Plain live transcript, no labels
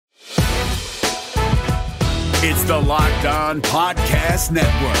It's the Locked On Podcast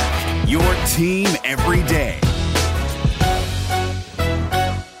Network, your team every day.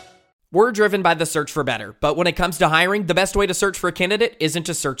 We're driven by the search for better, but when it comes to hiring, the best way to search for a candidate isn't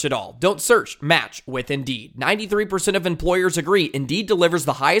to search at all. Don't search, match with Indeed. 93% of employers agree Indeed delivers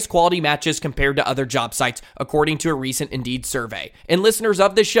the highest quality matches compared to other job sites, according to a recent Indeed survey. And listeners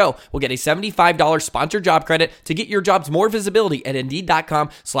of this show will get a $75 sponsored job credit to get your jobs more visibility at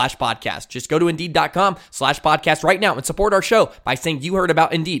Indeed.com/podcast. Just go to Indeed.com/podcast right now and support our show by saying you heard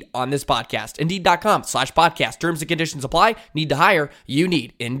about Indeed on this podcast. Indeed.com/podcast. Terms and conditions apply. Need to hire? You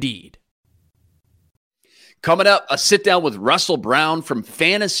need Indeed. Coming up, a sit-down with Russell Brown from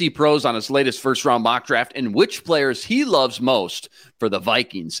Fantasy Pros on his latest first-round mock draft and which players he loves most for the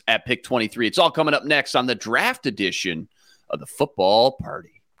Vikings at pick 23. It's all coming up next on the draft edition of the Football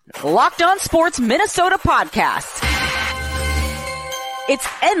Party. Locked On Sports Minnesota Podcast. It's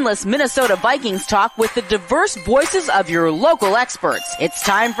endless Minnesota Vikings talk with the diverse voices of your local experts. It's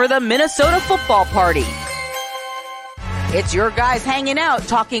time for the Minnesota Football Party. It's your guys hanging out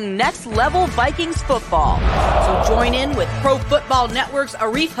talking next-level Vikings football. So join in with Pro Football Network's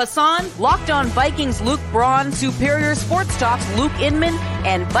Arif Hassan, Locked On Vikings Luke Braun, Superior Sports Talk's Luke Inman,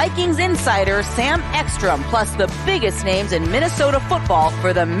 and Vikings insider Sam Ekstrom, plus the biggest names in Minnesota football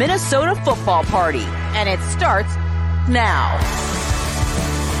for the Minnesota Football Party. And it starts now.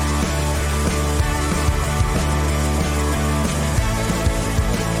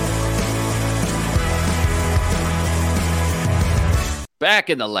 Back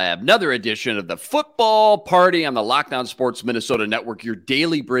in the lab, another edition of the Football Party on the Locked On Sports Minnesota Network, your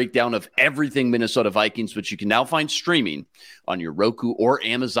daily breakdown of everything Minnesota Vikings, which you can now find streaming on your Roku or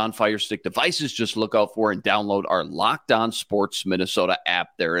Amazon Fire Stick devices. Just look out for and download our Locked On Sports Minnesota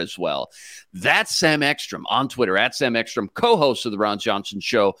app there as well. That's Sam Ekstrom on Twitter, at Sam Ekstrom, co-host of the Ron Johnson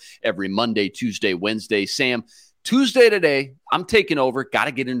Show every Monday, Tuesday, Wednesday. Sam, Tuesday today, I'm taking over. Got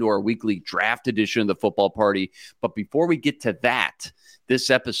to get into our weekly draft edition of the Football Party. But before we get to that,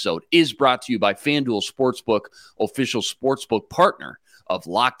 this episode is brought to you by FanDuel Sportsbook, official sportsbook partner of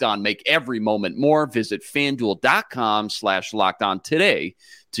Locked On. Make every moment more. Visit FanDuel.com/LockedOn today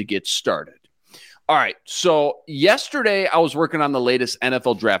to get started. All right, so yesterday I was working on the latest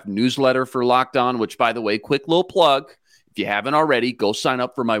NFL Draft newsletter for Locked On, which, by the way, quick little plug. If you haven't already, go sign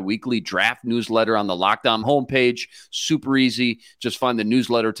up for my weekly draft newsletter on the Locked On homepage. Super easy. Just find the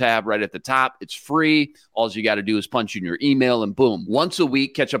newsletter tab right at the top. It's free. All you got to do is punch in your email and boom. Once a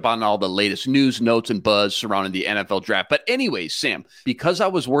week, catch up on all the latest news, notes, and buzz surrounding the NFL draft. But anyways, Sam, because I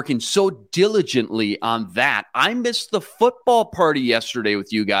was working so diligently on that, I missed the Football Party yesterday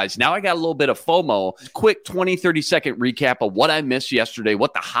with you guys. Now I got a little bit of FOMO. Quick 20, 30-second recap of what I missed yesterday,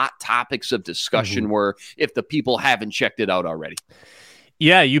 what the hot topics of discussion were, if the people haven't checked it out already.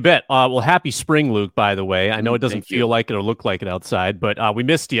 Yeah, you bet. Well, happy spring, Luke, by the way. I know it doesn't feel like it or look like it outside, but we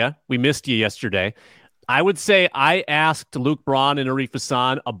missed you. We missed you yesterday. I would say I asked Luke Braun and Arif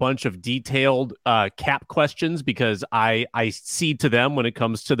Hassan a bunch of detailed cap questions because I cede to them when it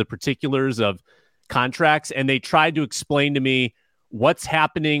comes to the particulars of contracts, and they tried to explain to me what's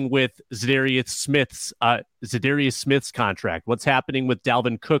happening with Zadarius Smith's contract, what's happening with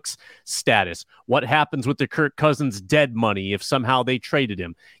Dalvin Cook's status, what happens with the Kirk Cousins dead money if somehow they traded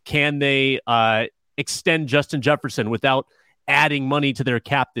him, can they extend Justin Jefferson without adding money to their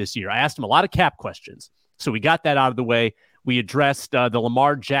cap this year. I asked him a lot of cap questions, so we got that out of the way. We addressed the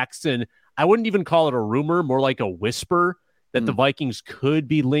Lamar Jackson, I wouldn't even call it a rumor, more like a whisper that the Vikings could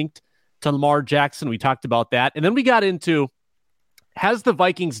be linked to Lamar Jackson. We talked about that, and then we got into, has the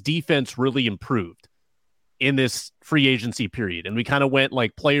Vikings defense really improved in this free agency period? And we kind of went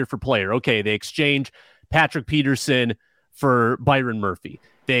like player for player. Okay, they exchange Patrick Peterson for Byron Murphy.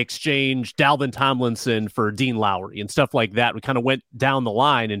 They exchanged Dalvin Tomlinson for Dean Lowry and stuff like that. We kind of went down the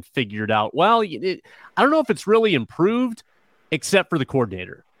line and figured out, well, I don't know if it's really improved except for the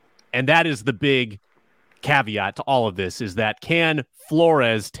coordinator. And that is the big caveat to all of this, is that can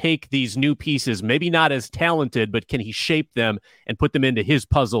Flores take these new pieces, maybe not as talented, but can he shape them and put them into his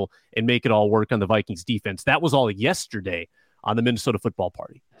puzzle and make it all work on the Vikings defense? That was all yesterday on the Minnesota Football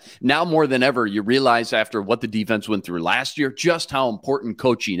Party. Now more than ever, you realize after what the defense went through last year, just how important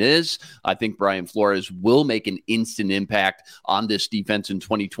coaching is. I think Brian Flores will make an instant impact on this defense in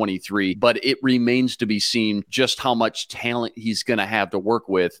 2023, but it remains to be seen just how much talent he's going to have to work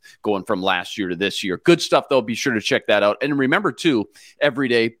with going from last year to this year. Good stuff, though. Be sure to check that out. And remember, too, every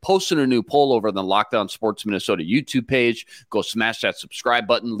day, posting a new poll over on the Locked On Sports Minnesota YouTube page. Go smash that subscribe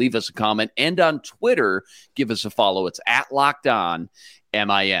button, leave us a comment, and on Twitter, give us a follow. It's at Locked On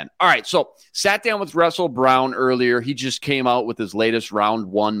M-I-N. All right, so sat down with Russell Brown earlier. He just came out with his latest round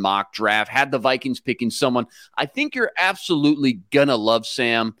 1 mock draft, had the Vikings picking someone I think you're absolutely going to love,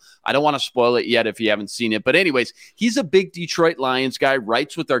 Sam. I don't want to spoil it yet if you haven't seen it. But anyways, he's a big Detroit Lions guy,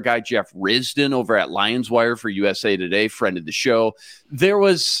 writes with our guy Jeff Risdon over at Lions Wire for USA Today, friend of the show. There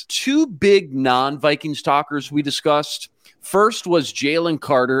was 2 big non-Vikings talkers we discussed. First was Jalen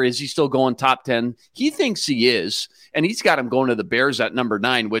Carter. Is he still going top 10? He thinks he is, and he's got him going to the Bears at number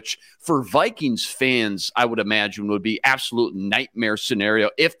 9, which for Vikings fans, I would imagine would be absolute nightmare scenario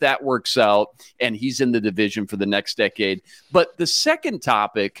if that works out and he's in the division for the next decade. But the second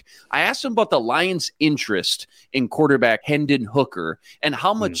topic, I asked him about the Lions' interest in quarterback Hendon Hooker and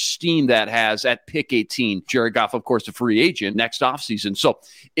how much steam that has at pick 18. Jared Goff, of course, a free agent next offseason. So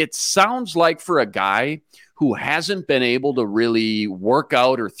it sounds like for a guy who hasn't been able to really work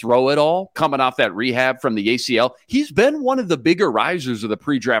out or throw it all, coming off that rehab from the ACL, he's been one of the bigger risers of the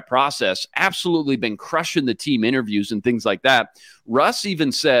pre-draft process, absolutely been crushing the team interviews and things like that. Russ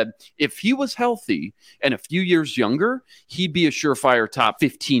even said if he was healthy and a few years younger, he'd be a surefire top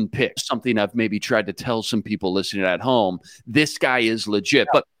 15 pick, something I've maybe tried to tell some people listening at home. This guy is legit.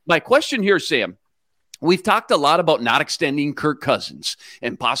 But my question here, Sam, we've talked a lot about not extending Kirk Cousins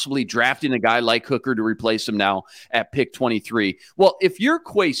and possibly drafting a guy like Hooker to replace him now at pick 23. Well, if you're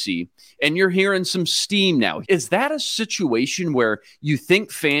Kwesi and you're hearing some steam now, is that a situation where you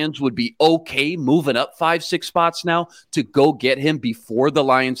think fans would be okay moving up 5-6 spots now to go get him before the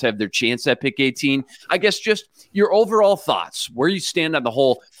Lions have their chance at pick 18? I guess just your overall thoughts, where you stand on the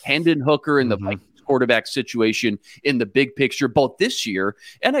whole Hendon Hooker and the Vikings quarterback situation in the big picture, both this year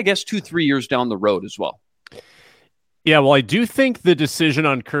and I guess 2-3 years down the road as well. Yeah, well, I do think the decision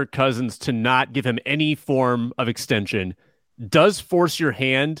on Kirk Cousins to not give him any form of extension does force your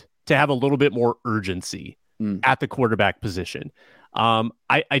hand to have a little bit more urgency at the quarterback position.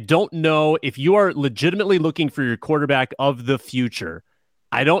 I don't know if you are legitimately looking for your quarterback of the future.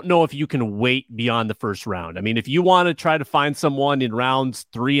 I don't know if you can wait beyond the first round. I mean, if you want to try to find someone in rounds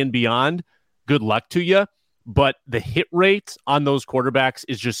 3 and beyond, good luck to you, but the hit rate on those quarterbacks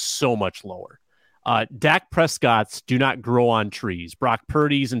is just so much lower. Dak Prescott's do not grow on trees. Brock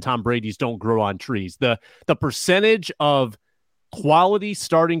Purdy's and Tom Brady's don't grow on trees. The percentage of quality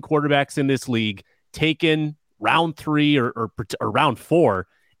starting quarterbacks in this league taken round 3 or round 4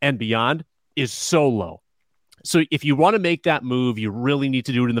 and beyond is so low. So if you want to make that move, you really need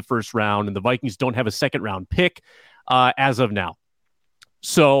to do it in the first round, and the Vikings don't have a second round pick as of now.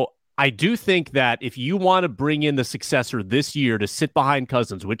 So I do think that if you want to bring in the successor this year to sit behind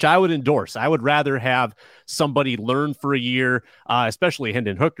Cousins, which I would endorse, I would rather have somebody learn for a year, especially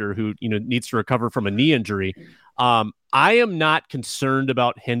Hendon Hooker, who needs to recover from a knee injury. I am not concerned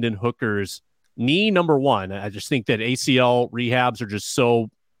about Hendon Hooker's knee, number one. I just think that ACL rehabs are just so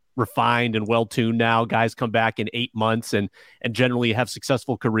refined and well-tuned now. Guys come back in 8 months and generally have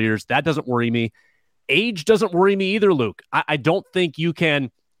successful careers. That doesn't worry me. Age doesn't worry me either, Luke. I don't think you can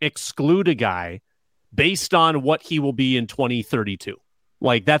exclude a guy based on what he will be in 2032.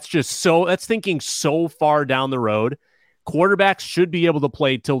 Like, that's thinking so far down the road. Quarterbacks should be able to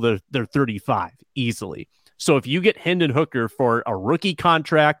play till they're 35 easily. So if you get Hendon Hooker for a rookie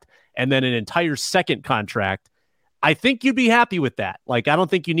contract and then an entire second contract, I think you'd be happy with that. Like, I don't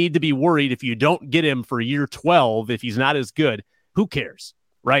think you need to be worried if you don't get him for year 12, if he's not as good. Who cares?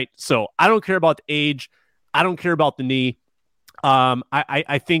 Right? So I don't care about the age. I don't care about the knee.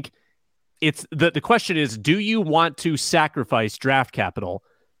 I think it's the question is, do you want to sacrifice draft capital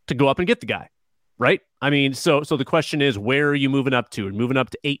to go up and get the guy? Right? I mean, so the question is, where are you moving up to? Are you moving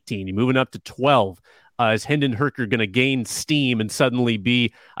up to 18? You're moving up to 12? Is Hendon Hooker going to gain steam and suddenly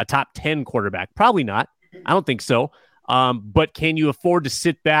be a top 10 quarterback? Probably not. I don't think so. But can you afford to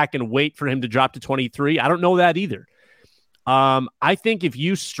sit back and wait for him to drop to 23? I don't know that either. I think if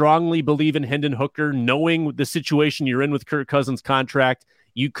you strongly believe in Hendon Hooker, knowing the situation you're in with Kirk Cousins' contract,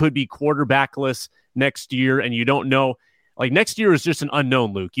 you could be quarterbackless next year, and you don't know. Like, next year is just an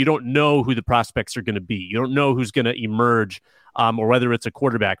unknown, Luke. You don't know who the prospects are going to be. You don't know who's going to emerge, or whether it's a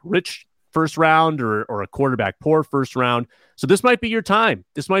quarterback-rich first round or a quarterback-poor first round. So this might be your time.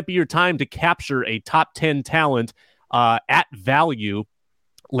 This might be your time to capture a top 10 talent at value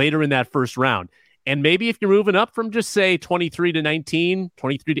later in that first round. And maybe if you're moving up from just, say, 23 to 19,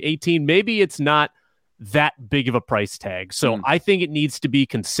 23 to 18, maybe it's not that big of a price tag. So I think it needs to be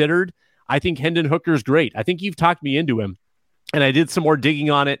considered. I think Hendon Hooker is great. I think you've talked me into him, and I did some more digging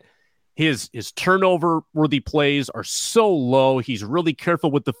on it. His turnover-worthy plays are so low. He's really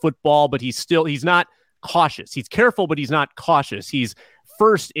careful with the football, but he's not cautious. He's careful, but he's not cautious. He's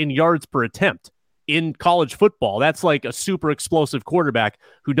first in yards per attempt in college football. That's like a super explosive quarterback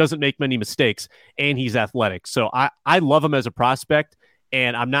who doesn't make many mistakes, and he's athletic. So I love him as a prospect,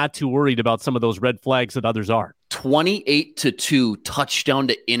 and I'm not too worried about some of those red flags that others are. 28-2 touchdown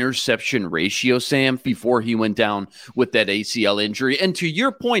to interception ratio, Sam, before he went down with that ACL injury. And to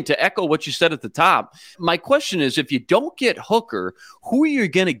your point, to echo what you said at the top, my question is, if you don't get Hooker, who are you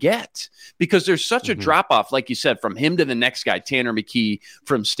going to get? Because there's such a drop-off, like you said, from him to the next guy, Tanner McKee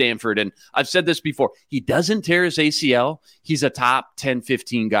from Stanford. And I've said this before, he doesn't tear his ACL. He's a top 10,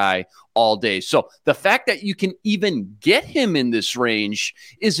 15 guy all day. So the fact that you can even get him in this range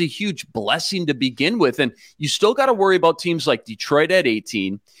is a huge blessing to begin with. And you still got to worry about teams like Detroit at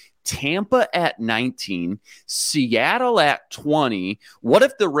 18, Tampa at 19, Seattle at 20. What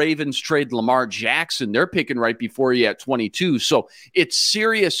if the Ravens trade Lamar Jackson? They're picking right before you at 22. So it's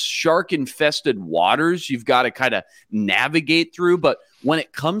serious shark-infested waters you've got to kind of navigate through. But when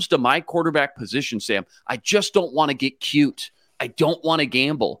it comes to my quarterback position, Sam, I just don't want to get cute. I don't want to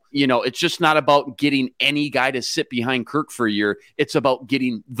gamble. It's just not about getting any guy to sit behind Kirk for a year. It's about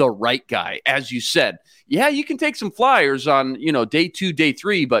getting the right guy. As you said, yeah, you can take some flyers on, day 2, day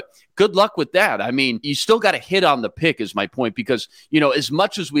 3, but good luck with that. I mean, you still got to hit on the pick is my point, because, as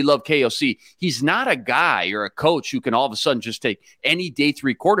much as we love KOC, he's not a guy or a coach who can all of a sudden just take any day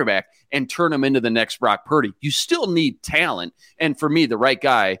 3 quarterback and turn him into the next Brock Purdy. You still need talent. And for me, the right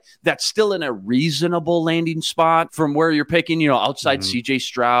guy that's still in a reasonable landing spot from where you're picking, outside CJ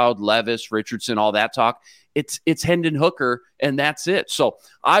Stroud, Levis, Richardson, all that talk. It's Hendon Hooker, and that's it. So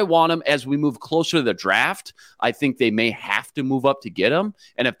I want him as we move closer to the draft. I think they may have to move up to get him.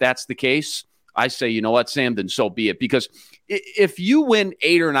 And if that's the case, I say, you know what, Sam, then so be it. Because if you win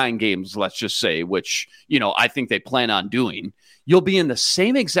 8 or 9 games, let's just say, which, I think they plan on doing, you'll be in the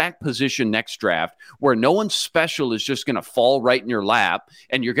same exact position next draft where no one special is just going to fall right in your lap,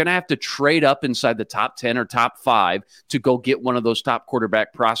 and you're going to have to trade up inside the top 10 or top 5 to go get one of those top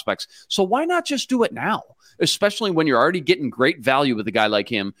quarterback prospects. So why not just do it now? Especially when you're already getting great value with a guy like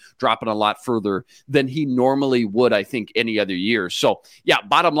him dropping a lot further than he normally would, I think, any other year. So, yeah,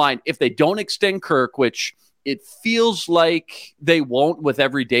 bottom line, if they don't extend Kirk, which it feels like they won't with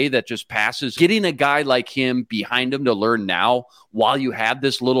every day that just passes, getting a guy like him behind him to learn now while you have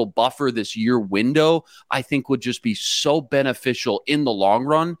this little buffer, this year window, I think would just be so beneficial in the long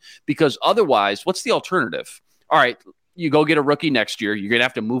run, because otherwise, what's the alternative? All right, you go get a rookie next year. You're going to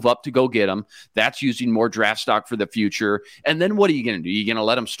have to move up to go get him. That's using more draft stock for the future. And then what are you going to do? You're going to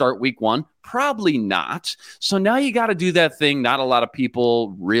let him start week 1? Probably not. So now you got to do that thing not a lot of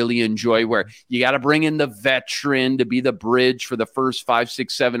people really enjoy, where you got to bring in the veteran to be the bridge for the first 5,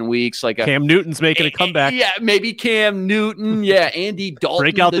 6, 7 weeks. Like Cam Newton's making a comeback. Yeah, maybe Cam Newton. Yeah, Andy Dalton.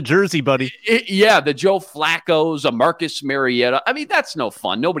 Break out the jersey, buddy. The Joe Flacco's, a Marcus Mariota. I mean, that's no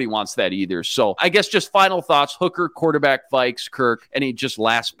fun. Nobody wants that either. So I guess just final thoughts, Hooker, quarterback, Vikes, Kirk, any just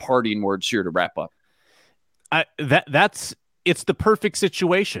last parting words here to wrap up? It's the perfect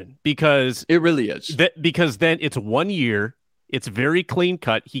situation, because it really is. Because then it's 1 year. It's very clean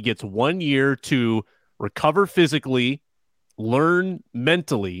cut. He gets 1 year to recover physically, learn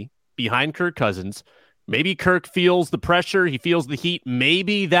mentally behind Kirk Cousins. Maybe Kirk feels the pressure. He feels the heat.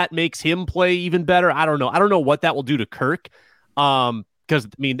 Maybe that makes him play even better. I don't know. I don't know what that will do to Kirk. Because,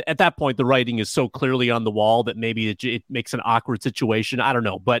 at that point, the writing is so clearly on the wall that maybe it makes an awkward situation. I don't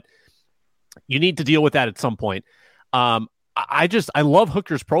know. But you need to deal with that at some point. I love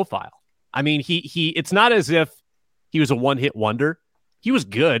Hooker's profile. I mean, he it's not as if he was a one-hit wonder. He was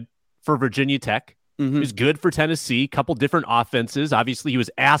good for Virginia Tech. He was good for Tennessee, a couple different offenses. Obviously, he was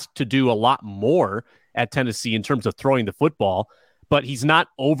asked to do a lot more at Tennessee in terms of throwing the football, but he's not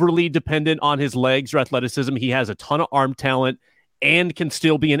overly dependent on his legs or athleticism. He has a ton of arm talent and can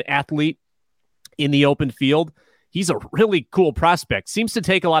still be an athlete in the open field. He's a really cool prospect. Seems to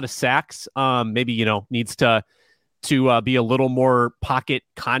take a lot of sacks. Maybe, needs to be a little more pocket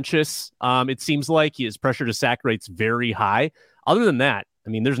conscious. It seems like his pressure to sack rate's very high. Other than that,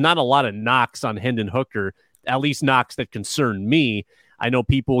 there's not a lot of knocks on Hendon Hooker, at least knocks that concern me. I know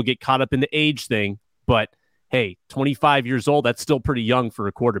people will get caught up in the age thing, but hey, 25 years old, that's still pretty young for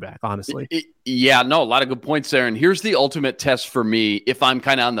a quarterback, honestly. A lot of good points there. And here's the ultimate test for me, if I'm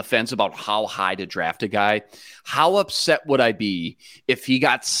kind of on the fence about how high to draft a guy. How upset would I be if he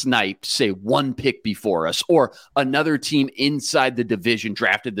got sniped, say, 1 pick before us, or another team inside the division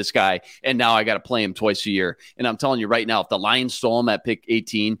drafted this guy, and now I got to play him twice a year? And I'm telling you right now, if the Lions stole him at pick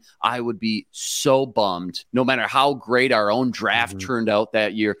 18, I would be so bummed, no matter how great our own draft turned out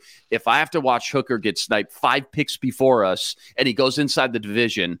that year. If I have to watch Hooker get sniped 5 picks before us and he goes inside the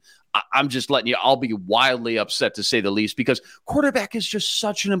division, I'm just letting you, I'll be wildly upset to say the least, because quarterback is just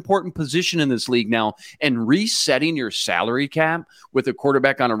such an important position in this league now. And resetting your salary cap with a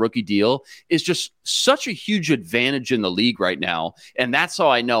quarterback on a rookie deal is just such a huge advantage in the league right now. And that's how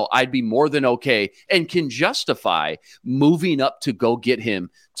I know I'd be more than okay and can justify moving up to go get him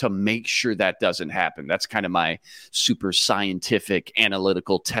to make sure that doesn't happen. That's kind of my super scientific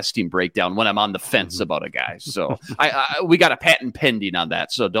analytical testing breakdown when I'm on the fence about a guy. So we got a patent pending on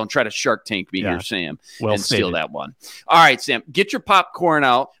that. So don't try to Shark Tank me here, Sam, and steal that one. All right, Sam, get your popcorn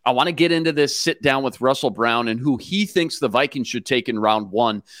out. I want to get into this sit down with Russell Brown and who he thinks the Vikings should take in round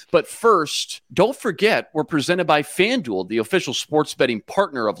 1. But first, don't forget, we're presented by FanDuel, the official sports betting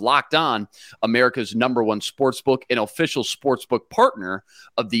partner of Locked On, America's #1 sportsbook and official sportsbook partner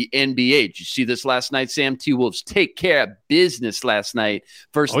of the NBA. Did you see this last night, Sam? T-Wolves take care of business last night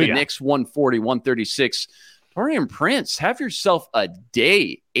versus the Knicks, 140-136. Taurean Prince, have yourself a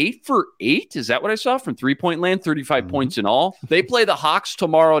day. 8 for 8? Is that what I saw from three-point land? 35 points in all. They play the Hawks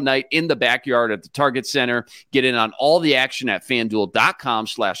tomorrow night in the backyard at the Target Center. Get in on all the action at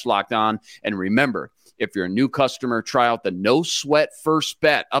FanDuel.com/lockedon. And remember, if you're a new customer, try out the no sweat first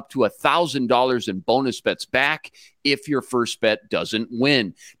bet up to $1,000 in bonus bets back if your first bet doesn't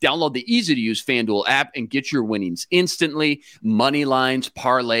win. Download the easy-to-use FanDuel app and get your winnings instantly. Money lines,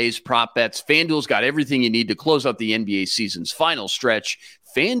 parlays, prop bets. FanDuel's got everything you need to close out the NBA season's final stretch.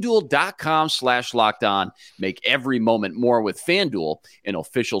 FanDuel.com/lockedon. Make every moment more with FanDuel, an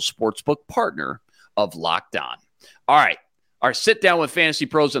official sportsbook partner of Locked On. All right. Our sit down with Fantasy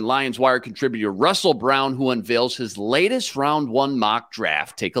Pros and Lions Wire contributor Russell Brown, who unveils his latest round 1 mock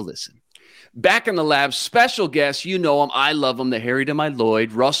draft. Take a listen. Back in the lab, special guest, you know him, I love him, the Harry to my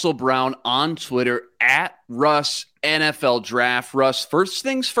Lloyd, Russell Brown on Twitter at Russ NFL Draft. Russ, first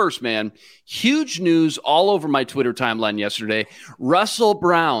things first, man. Huge news all over my Twitter timeline yesterday. Russell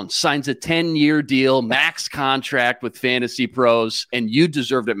Brown signs a 10-year deal, max contract with Fantasy Pros, and you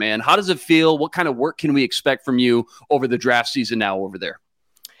deserved it, man. How does it feel? What kind of work can we expect from you over the draft season now over there?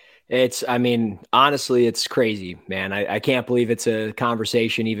 Honestly, it's crazy, man. I can't believe it's a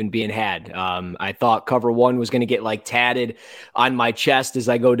conversation even being had. I thought cover 1 was going to get tatted on my chest as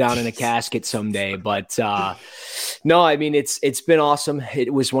I go down in a casket someday. But no, it's been awesome.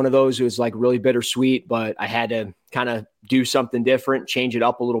 It was one of those, it was really bittersweet, but I had to kind of do something different, change it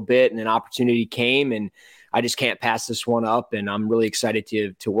up a little bit. And an opportunity came, and I just can't pass this one up, and I'm really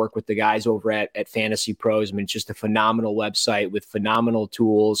excited to work with the guys over at Fantasy Pros. It's just a phenomenal website with phenomenal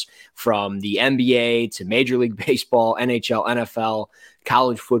tools from the NBA to Major League Baseball, NHL, NFL,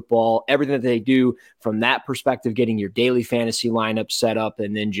 college football, everything that they do from that perspective, getting your daily fantasy lineup set up,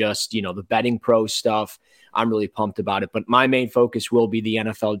 and then just, the betting pro stuff. I'm really pumped about it. But my main focus will be the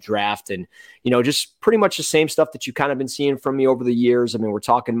NFL draft and, just pretty much the same stuff that you've kind of been seeing from me over the years. We're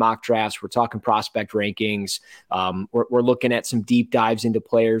talking mock drafts, we're talking prospect rankings. We're looking at some deep dives into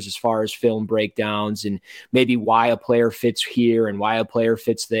players as far as film breakdowns and maybe why a player fits here and why a player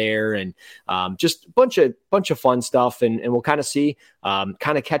fits there. And just a bunch of fun stuff. And we'll kind of see,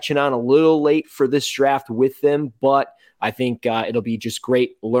 kind of catching on a little late for this draft with them, but I think it'll be just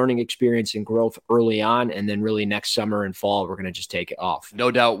great learning experience and growth early on. And then really next summer and fall, we're going to just take it off. No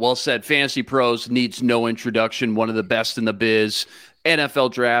doubt. Well said. Fantasy Pros needs no introduction. One of the best in the biz.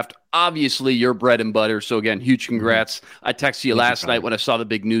 NFL draft, obviously your bread and butter. So again, huge congrats. I texted you last night when I saw the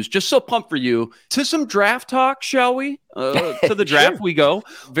big news. Just so pumped for you. To some draft talk, shall we? To the draft we go.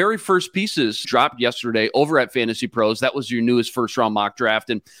 Very first pieces dropped yesterday over at Fantasy Pros. That was your newest first round mock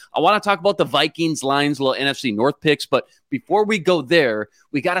draft. And I want to talk about the Vikings, Lions, little NFC North picks. But before we go there,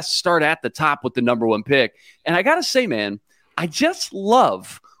 we got to start at the top with the #1 pick. And I got to say, man, I just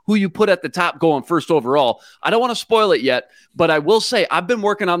love who you put at the top going first overall. I don't want to spoil it yet, but I will say I've been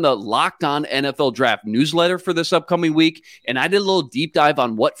working on the Locked On NFL Draft newsletter for this upcoming week, and I did a little deep dive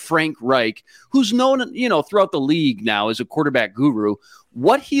on what Frank Reich, who's known, throughout the league now as a quarterback guru,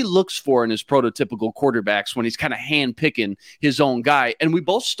 what he looks for in his prototypical quarterbacks when he's kind of hand-picking his own guy. And we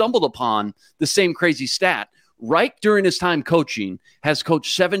both stumbled upon the same crazy stat. Reich, during his time coaching, has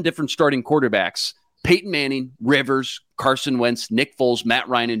coached 7 different starting quarterbacks: Peyton Manning, Rivers, Carson Wentz, Nick Foles, Matt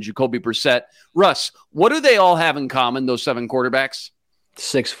Ryan, and Jacoby Brissett. Russ, what do they all have in common, those 7 quarterbacks?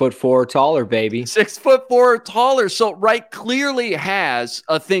 6'4" taller, baby. 6'4" taller. So Wright clearly has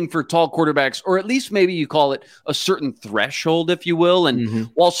a thing for tall quarterbacks, or at least maybe you call it a certain threshold, if you will. And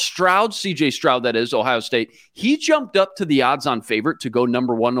while Stroud, CJ Stroud, that is, Ohio State, he jumped up to the odds-on favorite to go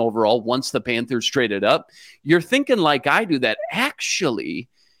 #1 overall once the Panthers traded up. You're thinking like I do that actually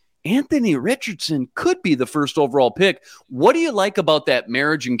Anthony Richardson could be the first overall pick. What do you like about that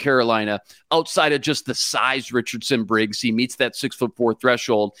marriage in Carolina outside of just the size Richardson brings? He meets that 6'4"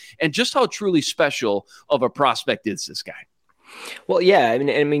 threshold, and just how truly special of a prospect is this guy? Well, yeah,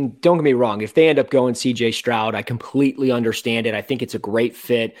 I mean, don't get me wrong. If they end up going CJ Stroud, I completely understand it. I think it's a great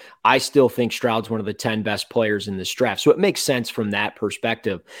fit. I still think Stroud's one of the 10 best players in this draft. So it makes sense from that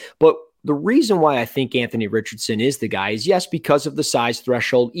perspective. But the reason why I think Anthony Richardson is the guy is, yes, because of the size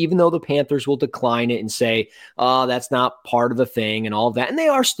threshold, even though the Panthers will decline it and say, oh, that's not part of the thing and all of that. And they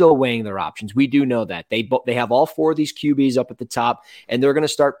are still weighing their options. We do know that. They have all four of these QBs up at the top, and they're going to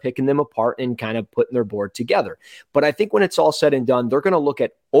start picking them apart and kind of putting their board together. But I think when it's all said and done, they're going to look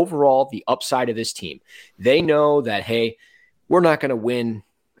at overall the upside of this team. They know that, hey, we're not going to win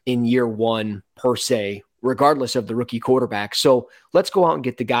in year one per se, regardless of the rookie quarterback. So let's go out and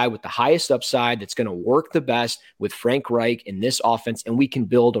get the guy with the highest upside that's going to work the best with Frank Reich in this offense, and we can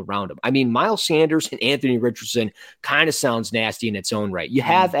build around him. I mean, Miles Sanders and Anthony Richardson kind of sounds nasty in its own right. You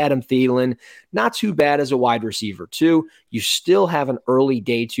have Adam Thielen, not too bad as a wide receiver too. You still have an early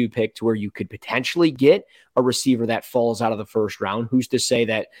day 2 pick to where you could potentially get a receiver that falls out of the first round. Who's to say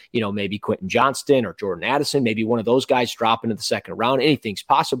that, maybe Quentin Johnston or Jordan Addison, maybe one of those guys drop into the second round. Anything's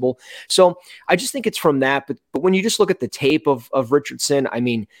possible. So I just think it's from that. But when you just look at the tape of Richardson, I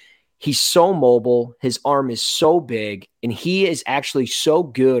mean, he's so mobile, his arm is so big, and he is actually so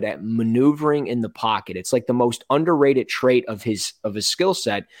good at maneuvering in the pocket. It's like the most underrated trait of his skill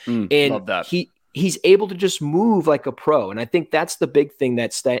set. And love that. He's able to just move like a pro. And I think that's the big thing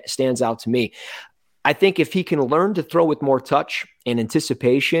that stands out to me. I think if he can learn to throw with more touch and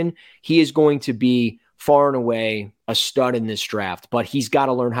anticipation, he is going to be far and away a stud in this draft. But he's got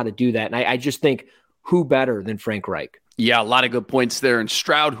to learn how to do that. And I just think, who better than Frank Reich? Yeah, a lot of good points there. And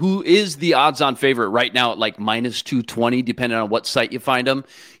Stroud, who is the odds-on favorite right now at like minus 220, depending on what site you find him.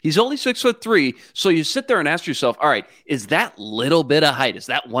 He's only 6'3", so you sit there and ask yourself, all right, is that little bit of height, is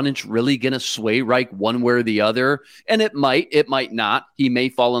that 1 inch really going to sway Reich one way or the other? And it might not. He may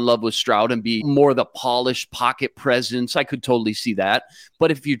fall in love with Stroud and be more the polished pocket presence. I could totally see that.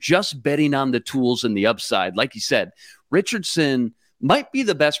 But if you're just betting on the tools and the upside, like you said, Richardson might be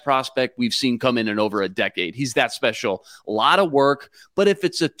the best prospect we've seen come in over a decade. He's that special. A lot of work. But if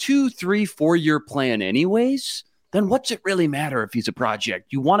it's a 2, 3, 4-year plan anyways, then what's it really matter if he's a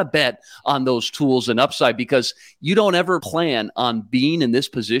project? You want to bet on those tools and upside because you don't ever plan on being in this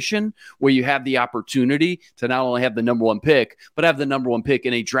position where you have the opportunity to not only have the number 1 pick, but have the number 1 pick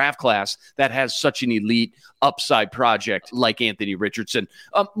in a draft class that has such an elite upside project like Anthony Richardson.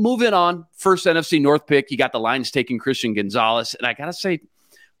 Moving on, first NFC North pick, you got the Lions taking Christian Gonzalez. And I got to say,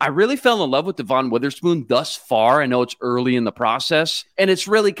 I really fell in love with Devon Witherspoon thus far. I know it's early in the process, and it's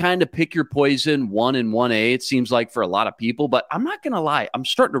really kind of pick your poison 1 and 1A, it seems like, for a lot of people. But I'm not going to lie, I'm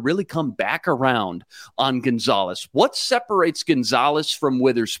starting to really come back around on Gonzalez. What separates Gonzalez from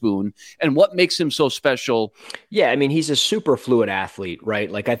Witherspoon, and what makes him so special? Yeah, I mean, he's a super fluid athlete, right?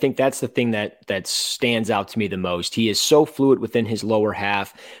 Like, I think that's the thing that stands out to me the most. He is so fluid within his lower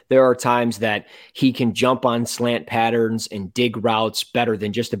half. There are times that he can jump on slant patterns and dig routes better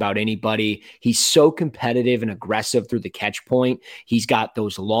than just about anybody. He's so competitive and aggressive through the catch point. He's got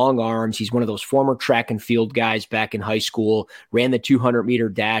those long arms. He's one of those former track and field guys back in high school, ran the 200-meter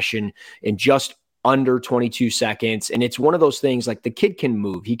dash in just under 22 seconds. And it's one of those things, like, the kid can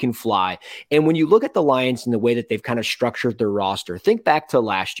move, he can fly. And when you look at the Lions and the way that they've kind of structured their roster, think back to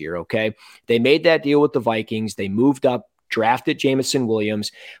last year, okay? They made that deal with the Vikings. They moved up, drafted Jamison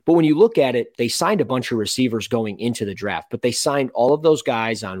Williams. But when you look at it, they signed a bunch of receivers going into the draft, but they signed all of those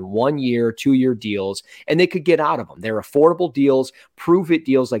guys on 1-year, 2-year deals, and they could get out of them. They're affordable deals, prove-it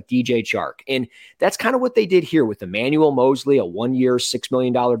deals like DJ Chark. And that's kind of what they did here with Emmanuel Mosley, a 1-year, $6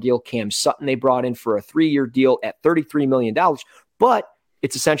 million deal. Cam Sutton they brought in for a 3-year deal at $33 million, but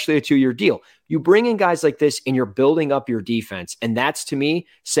it's essentially a 2-year deal. You bring in guys like this and you're building up your defense. And that's, to me,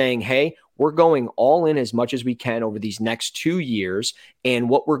 saying, hey, we're going all in as much as we can over these next 2 years. And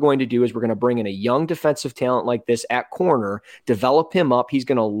what we're going to do is we're going to bring in a young defensive talent like this at corner, develop him up. He's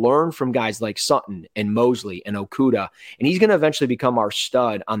going to learn from guys like Sutton and Mosley and Okudah, and he's going to eventually become our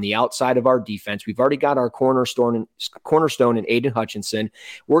stud on the outside of our defense. We've already got our cornerstone in Aiden Hutchinson.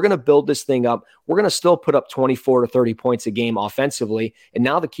 We're going to build this thing up. We're going to still put up 24 to 30 points a game offensively. And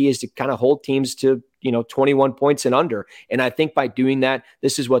now the key is to kind of hold teams to 21 points and under. And I think by doing that,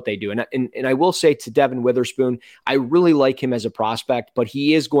 this is what they do. And I will say to Devon Witherspoon, I really like him as a prospect, but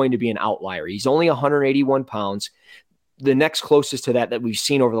he is going to be an outlier. He's only 181 pounds. The next closest to that we've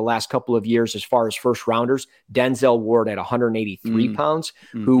seen over the last couple of years as far as first rounders, Denzel Ward at 183 pounds,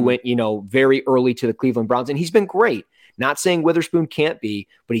 who went, very early to the Cleveland Browns. And he's been great. Not saying Witherspoon can't be,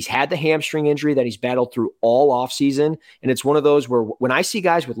 but he's had the hamstring injury that he's battled through all offseason. And it's one of those where when I see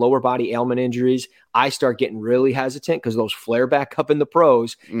guys with lower body ailment injuries, I start getting really hesitant because those flare back up in the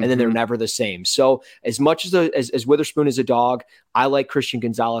pros and then they're never the same. So as much as Witherspoon is a dog, I like Christian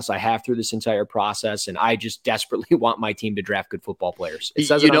Gonzalez. I have through this entire process, and I just desperately want my team to draft good football players. It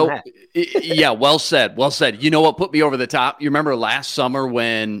says yeah, well said. Well said. You know what put me over the top? You remember last summer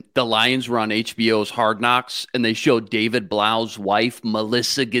when the Lions were on HBO's Hard Knocks and they showed David Blau's wife,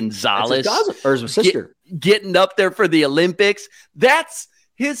 Melissa Gonzalez, or his sister, getting up there for the Olympics. That's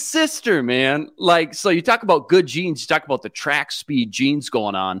his sister, man. Like, so you talk about good genes, you talk about the track speed genes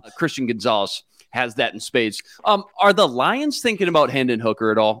going on. Christian Gonzalez has that in spades. Are the Lions thinking about Hendon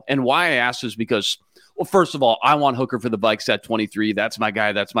Hooker at all? And why I ask is because, well, first of all, I want Hooker for the Vikes at 23. That's my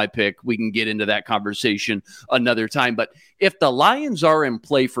guy. That's my pick. We can get into that conversation another time. But if the Lions are in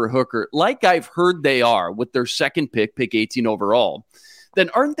play for Hooker, like I've heard they are with their second pick 18 overall, then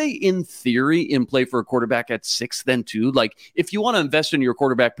aren't they in theory in play for a quarterback at 6 then too? Like if you want to invest in your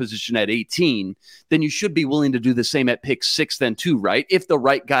quarterback position at 18, then you should be willing to do the same at pick 6 then too, right? If the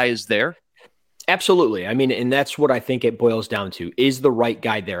right guy is there. Absolutely. I mean, and that's what I think it boils down to. Is the right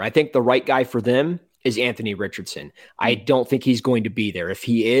guy there? I think the right guy for them is Anthony Richardson. I don't think he's going to be there. If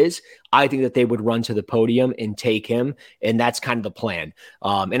he is, I think that they would run to the podium and take him. And that's kind of the plan.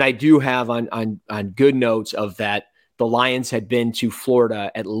 And I do have on good notes of that. The Lions had been to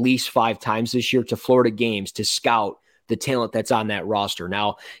Florida at least 5 times this year, to Florida games, to scout the talent that's on that roster.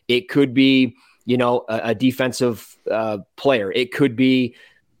 Now, it could be, a defensive player. It could be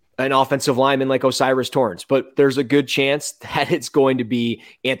an offensive lineman like Osiris Torrance, but there's a good chance that it's going to be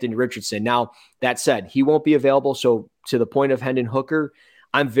Anthony Richardson. Now, that said, he won't be available. So to the point of Hendon Hooker,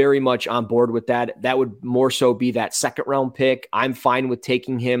 I'm very much on board with that. That would more so be that second round pick. I'm fine with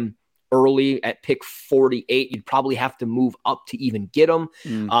taking him early at pick 48. You'd probably have to move up to even get him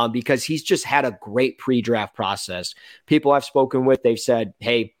because he's just had a great pre-draft process. People I've spoken with, they've said,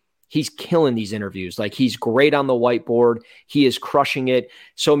 hey, he's killing these interviews. Like, he's great on the whiteboard. He is crushing it.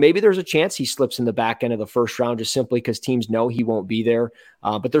 So maybe there's a chance he slips in the back end of the first round just simply because teams know he won't be there.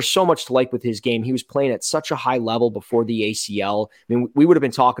 But there's so much to like with his game. He was playing at such a high level before the ACL. I mean, we would have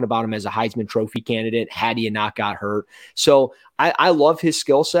been talking about him as a Heisman Trophy candidate had he not got hurt. So I love his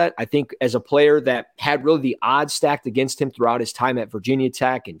skill set. I think as a player that had really the odds stacked against him throughout his time at Virginia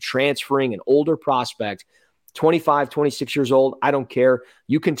Tech and transferring, an older prospect, 25, 26 years old, I don't care.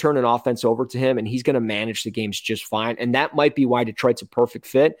 You can turn an offense over to him and he's going to manage the games just fine. And that might be why Detroit's a perfect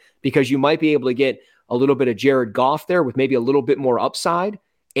fit, because you might be able to get a little bit of Jared Goff there with maybe a little bit more upside,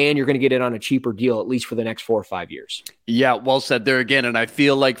 and you're going to get it on a cheaper deal, at least for the next 4 or 5 years. Yeah, well said there again. And I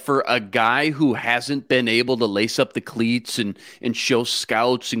feel like for a guy who hasn't been able to lace up the cleats and show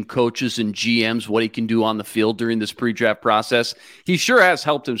scouts and coaches and GMs what he can do on the field during this pre-draft process, he sure has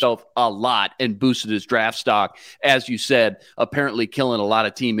helped himself a lot and boosted his draft stock, as you said, apparently killing a lot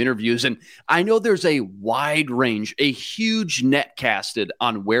of team interviews. And I know there's a wide range, a huge net casted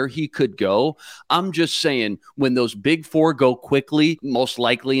on where he could go. I'm just saying, when those big 4 go quickly, most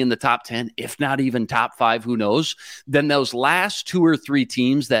likely in the top 10, if not even top 5, who knows, then those last 2 or 3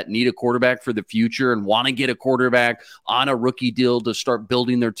 teams that need a quarterback for the future and want to get a quarterback on a rookie deal to start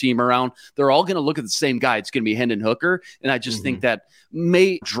building their team around, they're all going to look at the same guy. It's going to be Hendon Hooker. And I just think that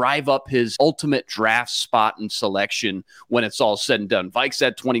may drive up his ultimate draft spot and selection when it's all said and done. Vikes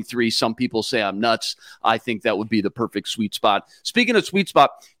at 23. Some people say I'm nuts. I think that would be the perfect sweet spot. Speaking of sweet spot,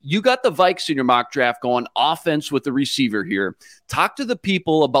 you got the Vikes in your mock draft going offense with the receiver here. Talk to the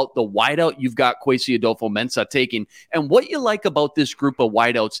people about the wideout you've got Kwesi Adolfo-Mensah taking and what you like about this group of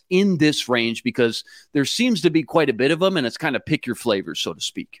wideouts in this range, because there seems to be quite a bit of them and it's kind of pick your flavors, so to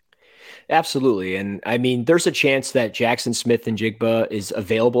speak. Absolutely. And I mean, there's a chance that Jackson Smith-Njigba is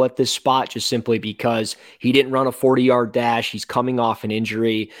available at this spot just simply because he didn't run a 40-yard dash. He's coming off an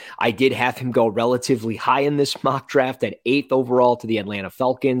injury. I did have him go relatively high in this mock draft at 8th overall to the Atlanta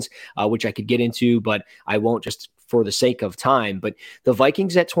Falcons, which I could get into, but I won't just for the sake of time. But the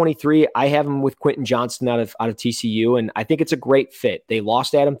Vikings at 23, I have them with Quentin Johnston out of TCU, and I think it's a great fit. They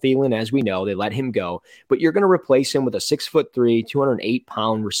lost Adam Thielen, as we know. They let him go. But you're going to replace him with a 6'3",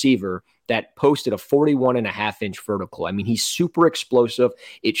 208-pound receiver that posted a 41.5-inch vertical. I mean, he's super explosive.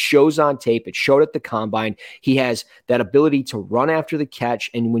 It shows on tape. It showed at the combine. He has that ability to run after the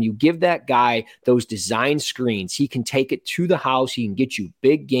catch. And when you give that guy those design screens, he can take it to the house. He can get you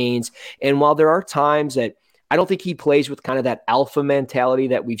big gains. And while there are times that I don't think he plays with kind of that alpha mentality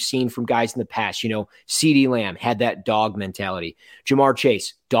that we've seen from guys in the past. You know, CeeDee Lamb had that dog mentality. Jamar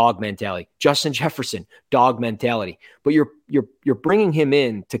Chase, dog mentality. Justin Jefferson, dog mentality. But you're you're bringing him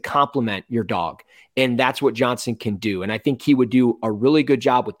in to complement your dog. And that's what Johnston can do. And I think he would do a really good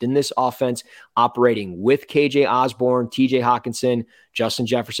job within this offense, operating with KJ Osborne, TJ Hawkinson, Justin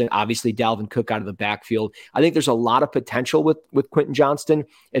Jefferson, obviously Dalvin Cook out of the backfield. I think there's a lot of potential with Quentin Johnston.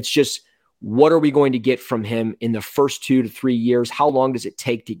 It's just, what are we going to get from him in the first 2 to 3 years? How long does it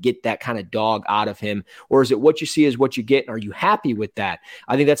take to get that kind of dog out of him? Or is it what you see is what you get? And are you happy with that?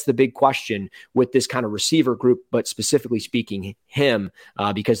 I think that's the big question with this kind of receiver group, but specifically speaking him,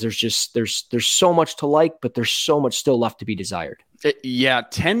 because there's so much to like, but there's so much still left to be desired. Yeah,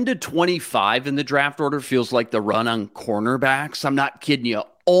 10 to 25 in the draft order feels like the run on cornerbacks. I'm not kidding you.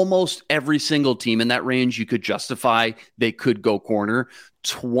 Almost every single team in that range, you could justify they could go corner.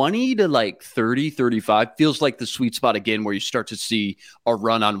 20 to like 30, 35 feels like the sweet spot again, where you start to see a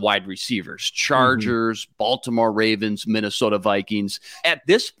run on wide receivers. Chargers, Baltimore Ravens, Minnesota Vikings. At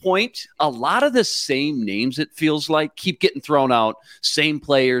this point, a lot of the same names, it feels like, keep getting thrown out. Same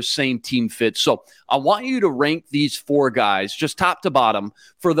players, same team fit. So I want you to rank these 4 guys, just top to bottom,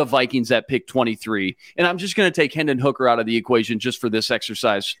 for the Vikings at pick 23. And I'm just going to take Hendon Hooker out of the equation just for this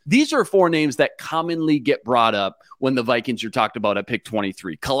exercise. These are 4 names that commonly get brought up when the Vikings are talked about at pick 23.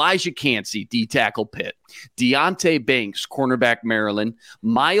 Kalijah Cansey, D-tackle Pitt. Deonte Banks, cornerback Maryland.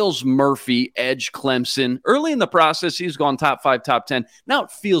 Miles Murphy, edge Clemson. Early in the process, he's gone top 5, top 10. Now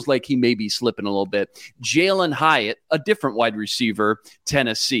it feels like he may be slipping a little bit. Jalen Hyatt, a different wide receiver,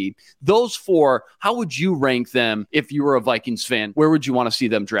 Tennessee. Those 4, how would you rank them if you were a Vikings fan? Where would you want to see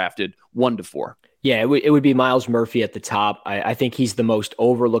them drafted, 1 to 4? Yeah, it would be Miles Murphy at the top. I think he's the most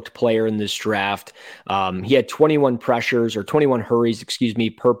overlooked player in this draft. He had 21 pressures or 21 hurries,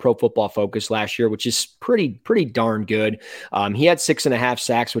 per Pro Football Focus last year, which is pretty darn good. He had 6.5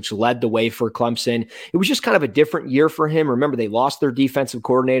 sacks, which led the way for Clemson. It was just kind of a different year for him. Remember, they lost their defensive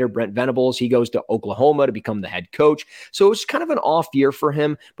coordinator, Brent Venables. He goes to Oklahoma to become the head coach. So it was kind of an off year for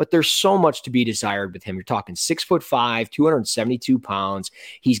him, but there's so much to be desired with him. You're talking 6'5", 272 pounds.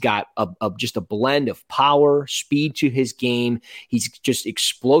 He's got just a blend of power, speed to his game. He's just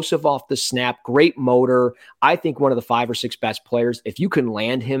explosive off the snap, great motor. I think one of the 5 or 6 best players. If you can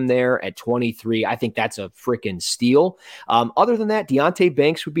land him there at 23, I think that's a freaking steal. Other than that, Deonte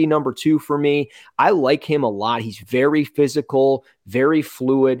Banks would be number 2 for me. I like him a lot. He's very physical, very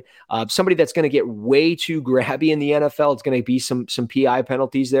fluid. Somebody that's going to get way too grabby in the NFL. It's going to be some PI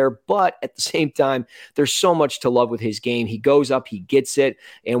penalties there, but at the same time, there's so much to love with his game. He goes up, he gets it,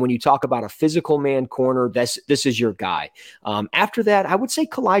 and when you talk about a physical man corner, this is your guy. After that, I would say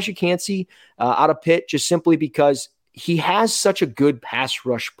Kalijah Cansey out of Pitt, just simply because he has such a good pass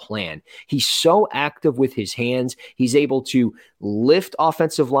rush plan. He's so active with his hands. He's able to lift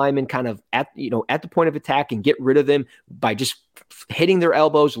offensive linemen kind of at the point of attack and get rid of them by just hitting their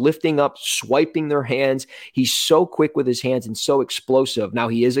elbows, lifting up, swiping their hands. He's so quick with his hands and so explosive. Now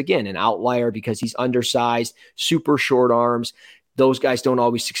he is, again, an outlier because he's undersized, super short arms. Those guys don't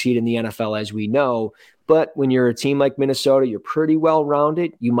always succeed in the NFL, as we know. But when you're a team like Minnesota, you're pretty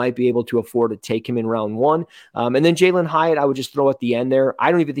well-rounded. You might be able to afford to take him in round 1. And then Jalen Hyatt, I would just throw at the end there.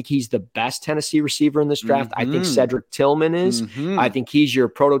 I don't even think he's the best Tennessee receiver in this draft. I think Cedric Tillman is. I think he's your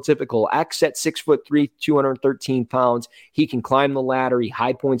prototypical X at 6'3", 213 pounds. He can climb the ladder. He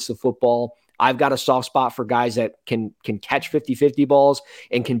high points the football. I've got a soft spot for guys that can catch 50-50 balls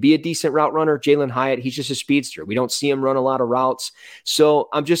and can be a decent route runner. Jalen Hyatt, he's just a speedster. We don't see him run a lot of routes. So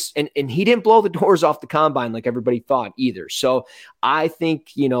I'm just, and he didn't blow the doors off the combine like everybody thought either. So I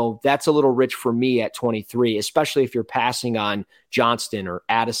think, that's a little rich for me at 23, especially if you're passing on Johnston or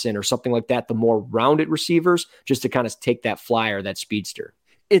Addison or something like that, the more rounded receivers, just to kind of take that flyer, that speedster.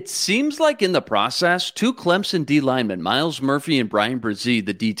 It seems like in the process, 2 Clemson D linemen, Miles Murphy and Brian Brzee,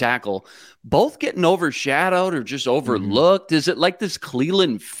 the D tackle, both getting overshadowed or just overlooked. Is it like this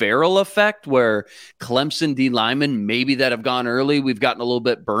Cleveland Farrell effect where Clemson D linemen, maybe that have gone early, we've gotten a little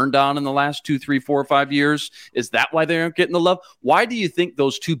bit burned on in the last 2, 3, 4, 5 years? Is that why they aren't getting the love? Why do you think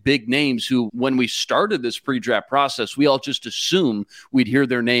those 2 big names who, when we started this pre-draft process, we all just assume we'd hear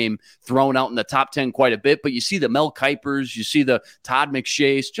their name thrown out in the top 10 quite a bit, but you see the Mel Kipers, you see the Todd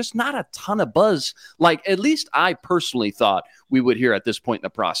McShays, just not a ton of buzz, like at least I personally thought we would hear at this point in the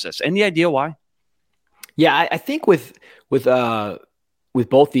process. Any idea why? Yeah, I think with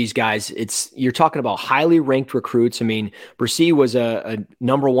both these guys, you're talking about highly ranked recruits. I mean, Brzee was a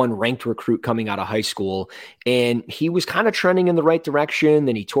number 1 ranked recruit coming out of high school, and he was kind of trending in the right direction.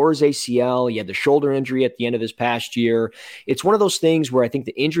 Then he tore his ACL. He had the shoulder injury at the end of this past year. It's one of those things where I think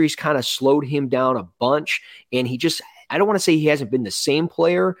the injuries kind of slowed him down a bunch, and he just I don't want to say he hasn't been the same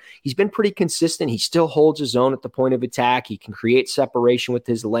player. He's been pretty consistent. He still holds his own at the point of attack. He can create separation with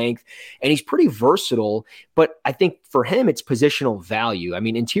his length, and he's pretty versatile. But I think for him, it's positional value. I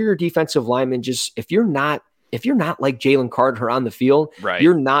mean, interior defensive linemen, just if you're not like Jalen Carter on the field, right,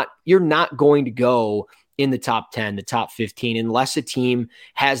 you're not going to go in the top 10, the top 15, unless a team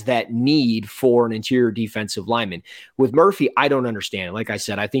has that need for an interior defensive lineman. With Murphy, I don't understand. Like I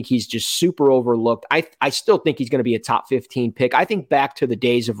said, I think he's just super overlooked. I still think he's going to be a top 15 pick. I think back to the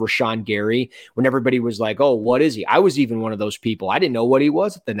days of Rashawn Gary when everybody was like, oh, what is he? I was even one of those people. I didn't know what he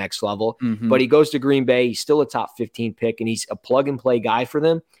was at the next level, but he goes to Green Bay. He's still a top 15 pick, and he's a plug and play guy for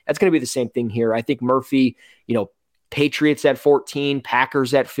them. That's going to be the same thing here. I think Murphy, Patriots at 14,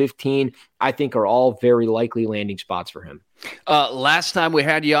 Packers at 15, I think are all very likely landing spots for him. Last time we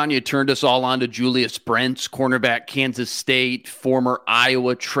had you on, you turned us all on to Julius Brents, cornerback, Kansas State, former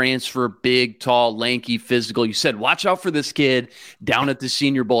Iowa transfer, big, tall, lanky, physical. You said, watch out for this kid down at the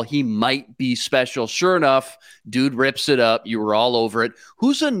Senior Bowl. He might be special. Sure enough, dude rips it up. You were all over it.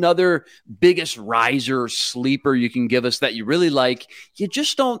 Who's another biggest riser or sleeper you can give us that you really like? You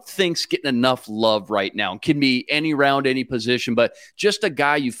just don't think's getting enough love right now. Can be any round, any position, but just a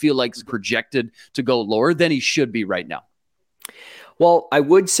guy you feel like is projected to go lower than he should be right now. Well, I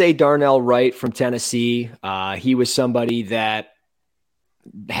would say Darnell Wright from Tennessee. He was somebody that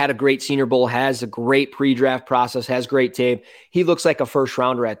had a great Senior Bowl, has a great pre-draft process, has great tape. He looks like a first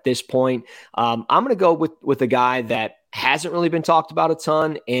rounder at this point. I'm going to go with a guy that hasn't really been talked about a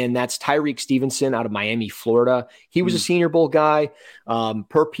ton, and that's Tyreek Stevenson out of Miami, Florida. He was a Senior Bowl guy.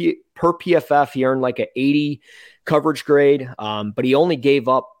 Per PFF, he earned like an 80 coverage grade, but he only gave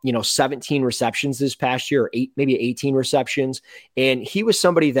up 17 receptions this past year, or maybe 18 receptions. And he was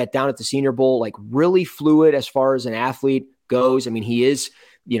somebody that down at the Senior Bowl, like really fluid as far as an athlete goes. I mean, he is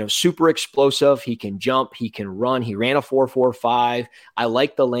super explosive. He can jump, he can run. He ran a 4.45. I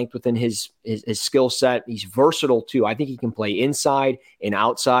like the length within his skill set. He's versatile too. I think he can play inside and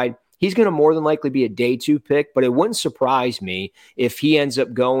outside. He's going to more than likely be a day 2 pick, but it wouldn't surprise me if he ends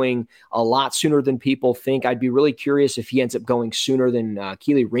up going a lot sooner than people think. I'd be really curious if he ends up going sooner than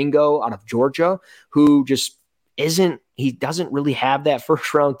Keely Ringo out of Georgia, who just he doesn't really have that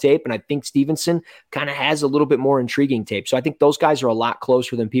first round tape. And I think Stevenson kind of has a little bit more intriguing tape. So I think those guys are a lot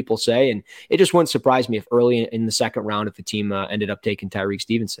closer than people say. And it just wouldn't surprise me if early in the second round, if the team ended up taking Tyreek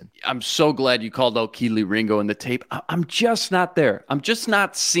Stevenson. I'm so glad you called out Keely Ringo in the tape. I'm just not there. I'm just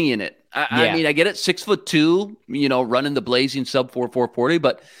not seeing it. I mean, I get it, 6'2", running the blazing sub 4.40,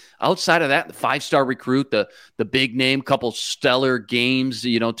 but outside of that, the 5-star recruit, the big name, couple stellar games,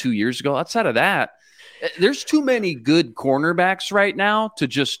 2 years ago. Outside of that, there's too many good cornerbacks right now to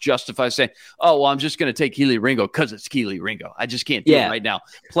just justify saying, oh, well, I'm just going to take Keely Ringo because it's Keely Ringo. I just can't do it right now.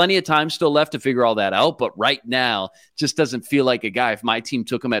 Plenty of time still left to figure all that out. But right now, just doesn't feel like a guy. If my team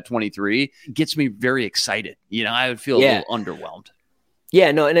took him at 23, it gets me very excited. I would feel a little underwhelmed.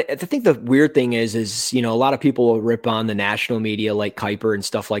 Yeah, no, and I think the weird thing is a lot of people will rip on the national media like Kuiper and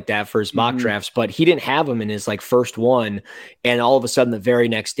stuff like that for his mock drafts, but he didn't have him in his first one, and all of a sudden the very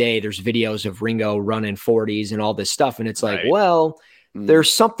next day there's videos of Ringo running 40s and all this stuff, and it's like, well,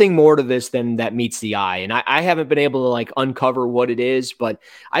 there's something more to this than that meets the eye, and I haven't been able to uncover what it is, but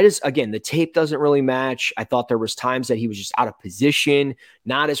again, the tape doesn't really match. I thought there was times that he was just out of position,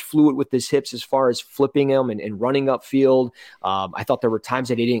 not as fluid with his hips as far as flipping him and running upfield. I thought there were times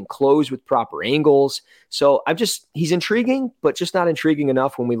that he didn't close with proper angles. So he's intriguing, but just not intriguing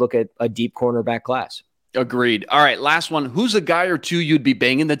enough when we look at a deep cornerback class. Agreed. All right, last one. Who's a guy or two you'd be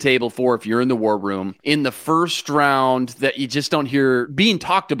banging the table for if you're in the war room in the first round that you just don't hear being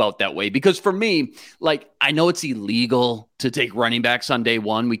talked about that way? Because for me, I know it's illegal to take running backs on day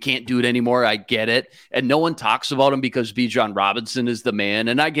one. We can't do it anymore. I get it. And no one talks about him because Bijan Robinson is the man.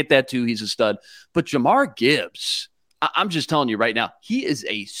 And I get that too. He's a stud. But Jahmyr Gibbs, I'm just telling you right now, he is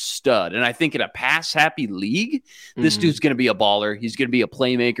a stud. And I think in a pass-happy league, this dude's going to be a baller. He's going to be a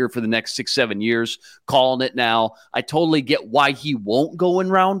playmaker for the next 6-7 years. Calling it now. I totally get why he won't go in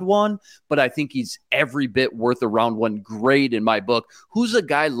round one, but I think he's every bit worth a round one grade in my book. Who's a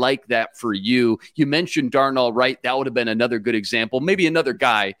guy like that for you? You mentioned Darnell Wright. That would have been another good example. Maybe another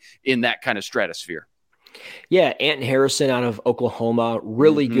guy in that kind of stratosphere. Yeah, Anton Harrison out of Oklahoma,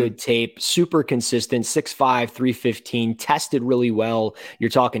 really good tape, super consistent, 6'5", 315, tested really well. You're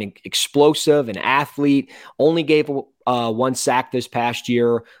talking explosive, an athlete, only gave one sack this past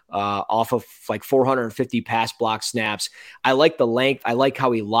year off of 450 pass block snaps. I like the length. I like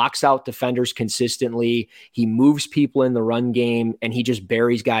how he locks out defenders consistently. He moves people in the run game, and he just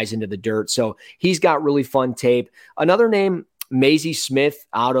buries guys into the dirt. So he's got really fun tape. Another name Maisie Smith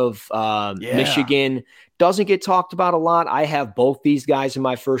out of Michigan doesn't get talked about a lot. I have both these guys in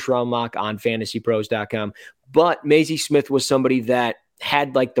my first round mock on fantasypros.com, but Maisie Smith was somebody that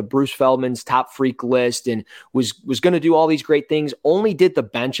had like the Bruce Feldman's top freak list and was going to do all these great things, only did the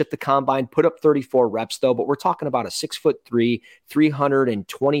bench at the combine, put up 34 reps though. But we're talking about a 6'3",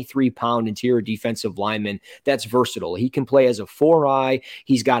 323-pound interior defensive lineman that's versatile. He can play as a 4-eye.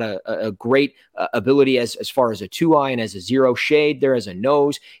 He's got a great ability as far as a 2-eye and as a zero shade there as a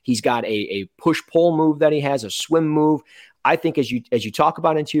nose. He's got a push-pull move that he has, a swim move. I think as you talk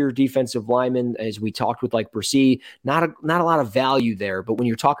about interior defensive linemen, as we talked with like Brissy, not a lot of value there. But when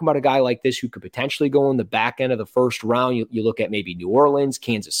you're talking about a guy like this who could potentially go in the back end of the first round, you look at maybe New Orleans,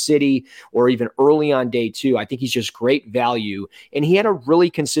 Kansas City, or even early on day 2. I think he's just great value. And he had a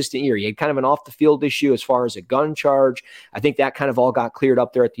really consistent year. He had kind of an off the field issue as far as a gun charge. I think that kind of all got cleared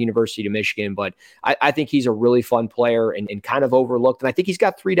up there at the University of Michigan. But I think he's a really fun player and kind of overlooked. And I think he's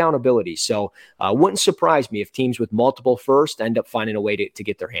got 3-down abilities. So wouldn't surprise me if teams with multiple first end up finding a way to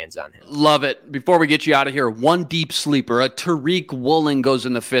get their hands on him. Love it. Before we get you out of here, one deep sleeper, a Tariq Woolen goes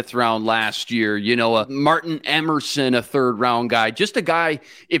in the 5th round last year. You know, a Martin Emerson, a 3rd round guy, just a guy.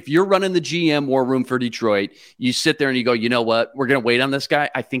 If you're running the GM war room for Detroit, you sit there and you go, you know what, we're going to wait on this guy.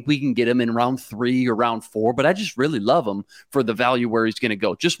 I think we can get him in round 3 or round 4, but I just really love him for the value where he's going to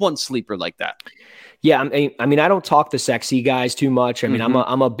go. Just one sleeper like that. Yeah, I mean, I don't talk the sexy guys too much. I mean,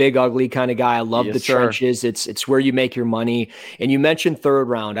 I'm a big, ugly kind of guy. I love the trenches. It's where you make your money. And you mentioned 3rd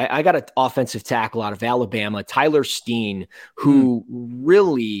round. I got an offensive tackle out of Alabama, Tyler Steen, who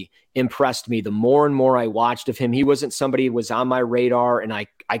really impressed me the more and more I watched of him. He wasn't somebody who was on my radar, and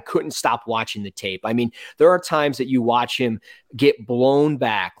I couldn't stop watching the tape. I mean, there are times that you watch him get blown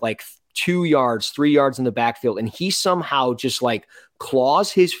back like 2 yards, 3 yards in the backfield, and he somehow just like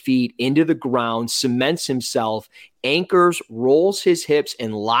claws his feet into the ground, cements himself, anchors, rolls his hips,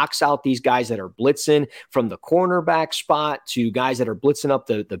 and locks out these guys that are blitzing from the cornerback spot to guys that are blitzing up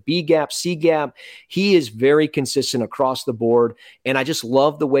the B gap, C gap. He is very consistent across the board, and I just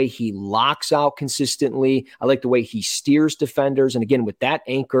love the way he locks out consistently. I like the way he steers defenders, and again, with that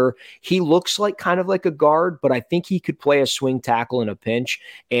anchor, he looks like kind of like a guard, but I think he could play a swing tackle in a pinch,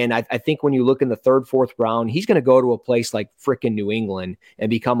 and I think when you look in the 3rd, 4th round, he's going to go to a place like frickin' New England and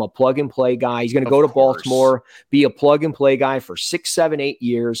become a plug-and-play guy. He's going to go to Baltimore, be a plug-and-play guy for 6, 7, 8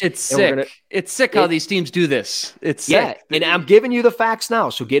 years. It's sick. It's sick how these teams do this. It's sick. And I'm giving you the facts now.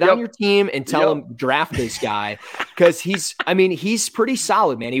 So get on your team and tell him draft this guy because he's pretty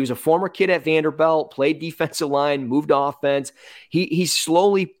solid, man. He was a former kid at Vanderbilt, played defensive line, moved to offense. He's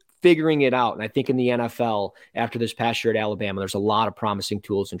slowly figuring it out. And I think in the NFL, after this past year at Alabama, there's a lot of promising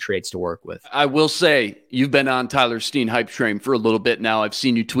tools and traits to work with. I will say, you've been on Tyler Steen hype train for a little bit now. I've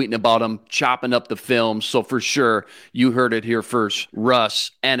seen you tweeting about him, chopping up the film. So for sure, you heard it here first. Russ,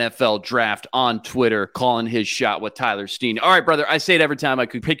 NFL Draft on Twitter, calling his shot with Tyler Steen. All right, brother, I say it every time. I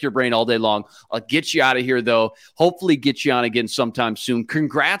could pick your brain all day long. I'll get you out of here, though. Hopefully get you on again sometime soon.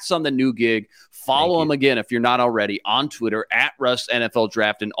 Congrats on the new gig. Follow him again if you're not already on Twitter at Russ NFL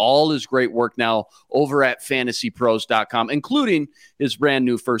Draft and all his great work now over at fantasypros.com, including his brand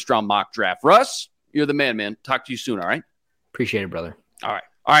new 1st round mock draft. Russ, you're the man. Talk to you soon. All right. Appreciate it, brother.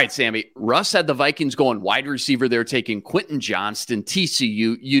 All right, Sammy. Russ had the Vikings going wide receiver. They're taking Quentin Johnston,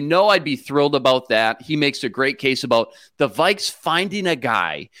 TCU. You know I'd be thrilled about that. He makes a great case about the Vikes finding a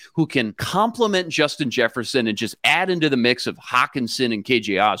guy who can complement Justin Jefferson and just add into the mix of Hawkinson and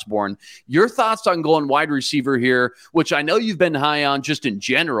KJ Osborne. Your thoughts on going wide receiver here, which I know you've been high on just in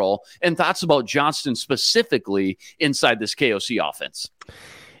general, and thoughts about Johnston specifically inside this KOC offense.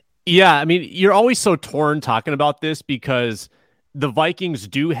 Yeah, I mean, you're always so torn talking about this because the Vikings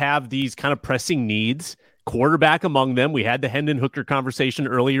do have these kind of pressing needs, quarterback among them. We had the Hendon Hooker conversation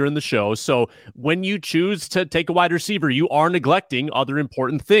earlier in the show. So when you choose to take a wide receiver, you are neglecting other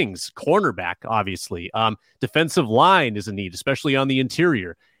important things. Cornerback, obviously. Defensive line is a need, especially on the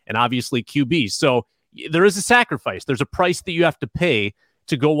interior, and obviously QB. So there is a sacrifice. There's a price that you have to pay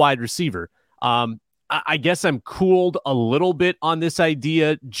to go wide receiver. I guess I'm cooled a little bit on this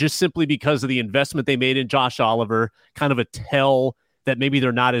idea just simply because of the investment they made in Josh Oliver, kind of a tell that maybe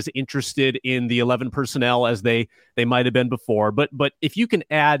they're not as interested in the 11 personnel as they might have been before. But if you can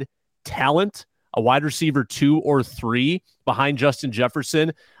add talent, a wide receiver 2 or 3 behind Justin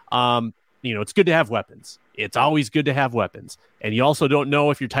Jefferson, it's good to have weapons. It's always good to have weapons. And you also don't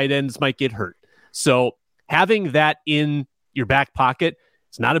know if your tight ends might get hurt. So having that in your back pocket,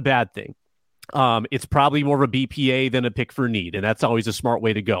 it's not a bad thing. It's probably more of a BPA than a pick for need, and that's always a smart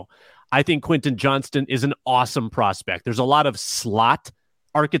way to go. I think Quentin Johnston is an awesome prospect. There's a lot of slot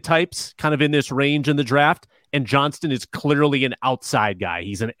archetypes kind of in this range in the draft. And Johnston is clearly an outside guy.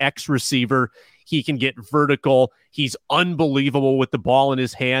 He's an ex-receiver. He can get vertical. He's unbelievable with the ball in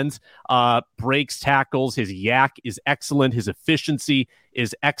his hands, breaks tackles. His yak is excellent. His efficiency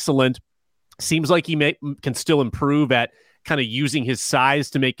is excellent. Seems like he can still improve at kind of using his size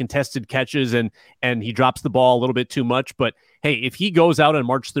to make contested catches, and he drops the ball a little bit too much. But hey, if he goes out on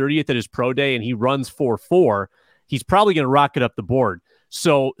March 30th at his pro day and he runs 4.4, he's probably going to rocket up the board.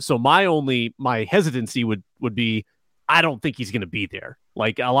 So my hesitancy would be, I don't think he's going to be there.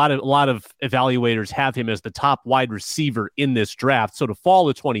 Like a lot of evaluators have him as the top wide receiver in this draft. So to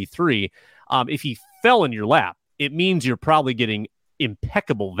fall to 23, if he fell in your lap, it means you're probably getting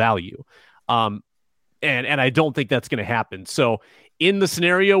impeccable value. And I don't think that's going to happen. So in the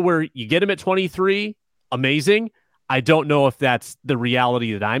scenario where you get him at 23, amazing. I don't know if that's the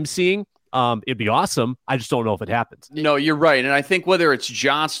reality that I'm seeing. It'd be awesome. I just don't know if it happens. No, you're right. And I think whether it's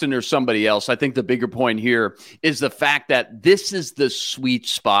Johnston or somebody else, I think the bigger point here is the fact that this is the sweet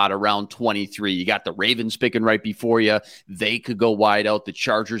spot around 23. You got the Ravens picking right before you. They could go wide out. The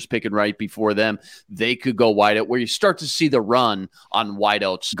Chargers picking right before them. They could go wide out, where you start to see the run on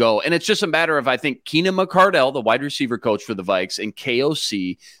wideouts go. And it's just a matter of, I think, Keenan McCardell, the wide receiver coach for the Vikes, and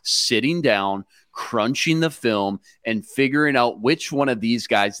KOC sitting down, crunching the film and figuring out which one of these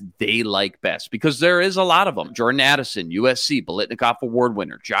guys they like best, because there is a lot of them. Jordan Addison, USC, Biletnikoff Award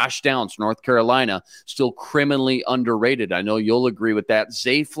winner. Josh Downs, North Carolina, still criminally underrated. I know you'll agree with that.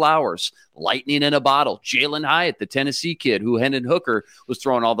 Zay Flowers, lightning in a bottle. Jalen Hyatt, the Tennessee kid who Hendon Hooker was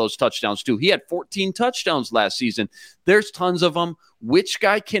throwing all those touchdowns to. He had 14 touchdowns last season. There's tons of them. Which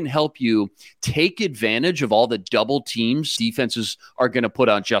guy can help you take advantage of all the double teams defenses are going to put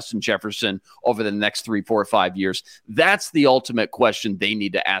on Justin Jefferson over the next 3, 4, 5 years? That's the ultimate question they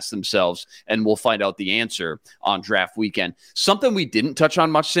need to ask themselves, and we'll find out the answer on draft weekend. Something we didn't touch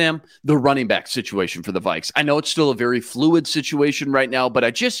on much, Sam, the running back situation for the Vikes. I know it's still a very fluid situation right now, but I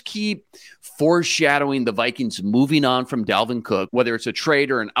just keep foreshadowing the Vikings moving on from Dalvin Cook, whether it's a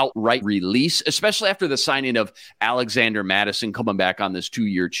trade or an outright release, especially after the signing of Alexander Mattison coming back on this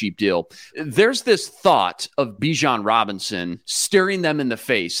 2-year cheap deal. There's this thought of Bijan Robinson staring them in the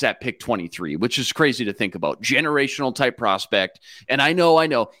face at pick 23, which is crazy to think about. Generational type prospect. And I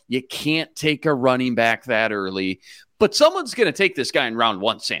know you can't take a running back that early, but someone's going to take this guy in round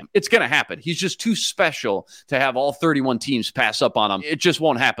 1, Sam. It's going to happen. He's just too special to have all 31 teams pass up on him. It just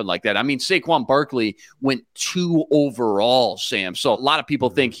won't happen like that. I mean, Saquon Barkley went 2 overall, Sam. So a lot of people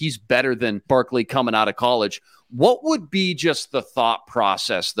think he's better than Barkley coming out of college. What would be just the thought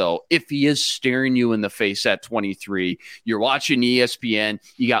process, though, if he is staring you in the face at 23? You're watching ESPN.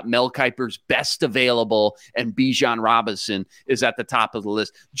 You got Mel Kiper's best available, and Bijan Robinson is at the top of the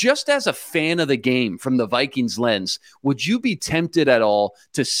list. Just as a fan of the game from the Vikings lens, would you be tempted at all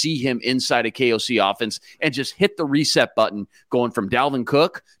to see him inside a KOC offense and just hit the reset button going from Dalvin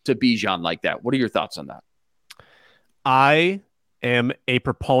Cook to Bijan like that? What are your thoughts on that? I am a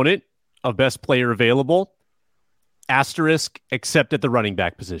proponent of best player available. Asterisk, except at the running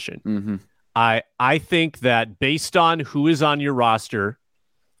back position. Mm-hmm. I think that based on who is on your roster,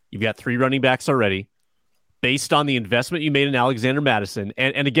 you've got 3 running backs already. Based on the investment you made in Alexander Mattison,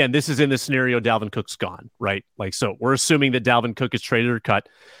 and again, this is in the scenario Dalvin Cook's gone, right? Like, so we're assuming that Dalvin Cook is traded or cut.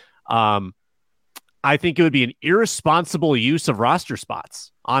 I think it would be an irresponsible use of roster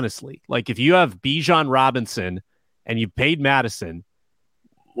spots, honestly. Like, if you have Bijan Robinson and you paid Mattison,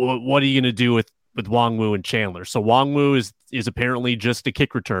 what are you going to do with Wongwu and Chandler? So Wongwu is apparently just a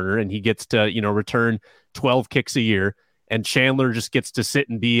kick returner, and he gets to, return 12 kicks a year, and Chandler just gets to sit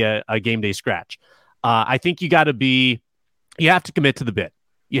and be a game day scratch. I think you have to commit to the bit.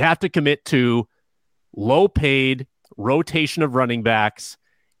 You have to commit to low paid rotation of running backs.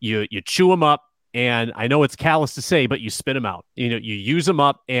 You chew them up, and I know it's callous to say, but you spit them out. You use them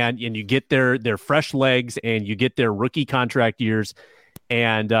up, and you get their fresh legs, and you get their rookie contract years.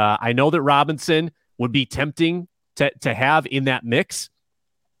 And I know that Robinson would be tempting to have in that mix,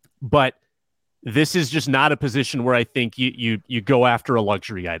 but this is just not a position where I think you go after a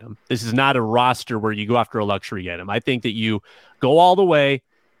luxury item. This is not a roster where you go after a luxury item. I think that you go all the way,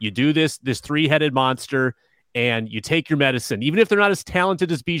 you do this 3-headed monster, and you take your medicine. Even if they're not as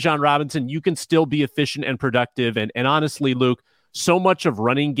talented as Bijan Robinson, you can still be efficient and productive. And honestly, Luke, so much of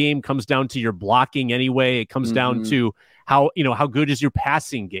running game comes down to your blocking anyway. It comes down to how good is your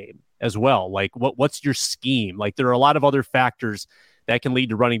passing game as well. Like what's your scheme? Like, there are a lot of other factors that can lead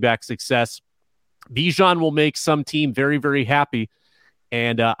to running back success. Bijan will make some team very, very happy.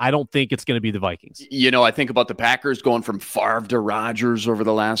 And I don't think it's going to be the Vikings. I think about the Packers going from Favre to Rodgers over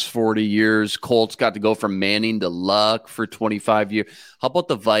the last 40 years. Colts got to go from Manning to Luck for 25 years. How about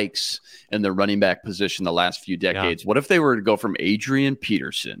the Vikes and the running back position the last few decades? Yeah. What if they were to go from Adrian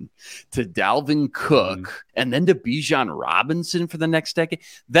Peterson to Dalvin Cook and then to Bijan Robinson for the next decade?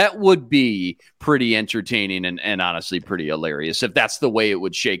 That would be pretty entertaining and honestly pretty hilarious if that's the way it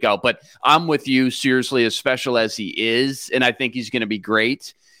would shake out. But I'm with you, seriously, as special as he is, and I think he's going to be great.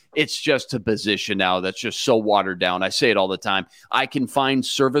 It's just a position now that's just so watered down. I say it all the time. I can find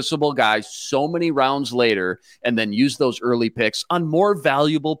serviceable guys so many rounds later and then use those early picks on more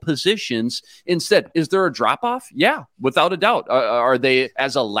valuable positions instead. Is there a drop-off? Yeah, without a doubt. Are they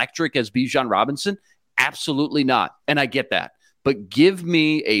as electric as Bijan Robinson? Absolutely not. And I get that. But give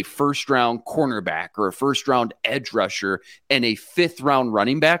me a first-round cornerback or a first-round edge rusher and a fifth-round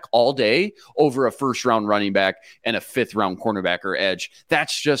running back all day over a first-round running back and a fifth-round cornerback or edge.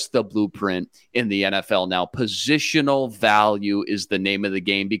 That's just the blueprint in the NFL now. Positional value is the name of the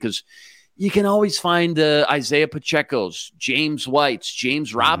game because you can always find Isaiah Pacheco's, James White's,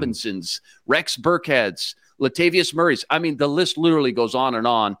 James Robinson's, Rex Burkhead's, Latavius Murray's. I mean, the list literally goes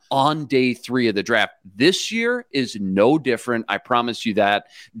on day 3 of the draft. This year is no different. I promise you that.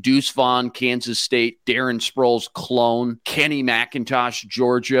 Deuce Vaughn, Kansas State, Darren Sproles, clone, Kenny McIntosh,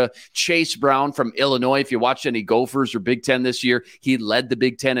 Georgia, Chase Brown from Illinois. If you watched any Gophers or Big Ten this year, he led the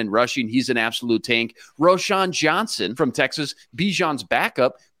Big Ten in rushing. He's an absolute tank. Roschon Johnson from Texas, Bijan's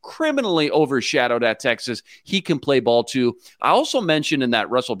backup, criminally overshadowed at Texas. He can play ball too. I also mentioned in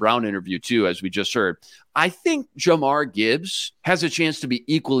that Russell Brown interview too, as we just heard, I think Jahmyr Gibbs has a chance to be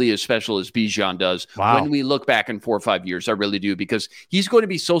equally as special as Bijan does when we look back in 4 or 5 years. I really do, because he's going to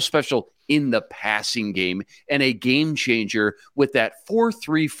be so special in the passing game and a game changer with that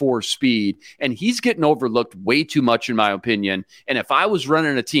 4.34 speed. And he's getting overlooked way too much, in my opinion. And if I was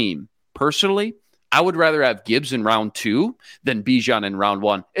running a team personally, I would rather have Gibbs in round 2 than Bijan in round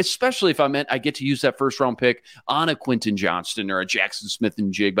 1, especially if I get to use that first round pick on a Quentin Johnston or a Jackson Smith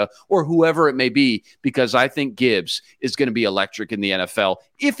and Jigba or whoever it may be, because I think Gibbs is going to be electric in the NFL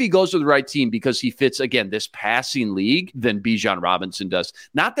if he goes to the right team, because he fits, again, this passing league than Bijan Robinson does.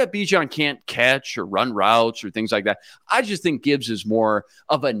 Not that Bijan can't catch or run routes or things like that. I just think Gibbs is more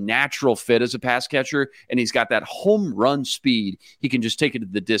of a natural fit as a pass catcher, and he's got that home run speed. He can just take it to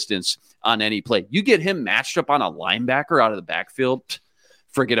the distance on any play. You get him matched up on a linebacker out of the backfield,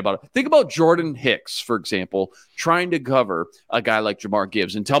 forget about it. Think about Jordan Hicks, for example, trying to cover a guy like Jahmyr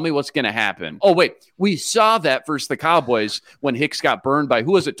Gibbs, and tell me what's going to happen. Oh, wait, we saw that versus the Cowboys when Hicks got burned by,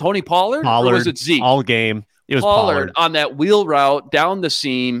 who was it, Tony Pollard? Or was it Zeke? All game. It was Pollard on that wheel route down the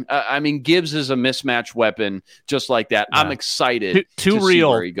seam. I mean, Gibbs is a mismatch weapon just like that. Yeah. I'm excited. Too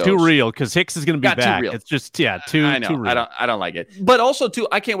real, because Hicks is going to be back. Real. It's just, too real. I don't like it. But also, too,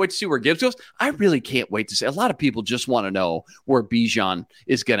 I can't wait to see where Gibbs goes. I really can't wait to see. A lot of people just want to know where Bijan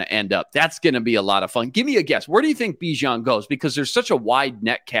is going to end up. That's going to be a lot of fun. Give me a guess. Where do you think Bijan goes? Because there's such a wide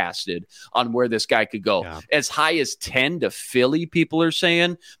net casted on where this guy could go. Yeah. As high as 10 to Philly, people are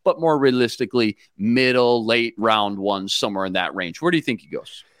saying, but more realistically, middle, late round 1, somewhere in that range. Where do you think he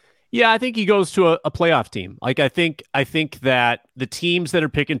goes? Yeah, I think he goes to a playoff team. Like, I think that the teams that are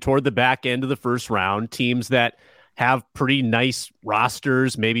picking toward the back end of the first round, teams that have pretty nice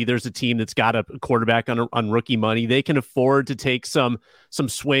rosters, maybe there's a team that's got a quarterback on rookie money, they can afford to take some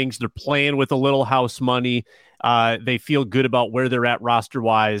swings. They're playing with a little house money. They feel good about where they're at roster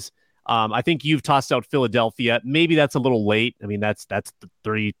wise. I think you've tossed out Philadelphia. Maybe that's a little late. I mean, that's the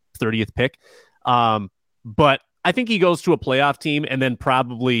 30th pick. But I think he goes to a playoff team and then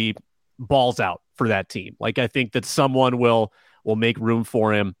probably balls out for that team. Like, I think that someone will make room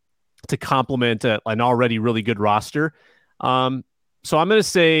for him to complement an already really good roster. So I'm going to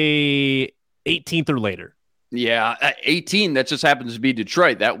say 18th or later. Yeah, 18, that just happens to be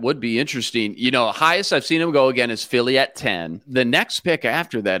Detroit. That would be interesting. Highest I've seen him go again is Philly at 10. The next pick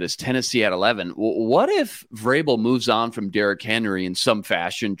after that is Tennessee at 11. What if Vrabel moves on from Derrick Henry in some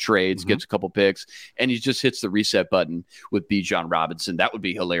fashion, trades, gets a couple picks, and he just hits the reset button with Bijan Robinson? That would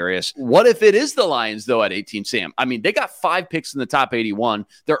be hilarious. What if it is the Lions, though, at 18, Sam? I mean, they got 5 picks in the top 81.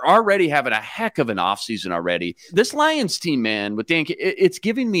 They're already having a heck of an offseason already. This Lions team, man, with Dan, it's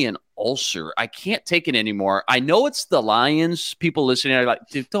giving me an ulcer. I can't take it anymore. I know it's the Lions. People listening are like,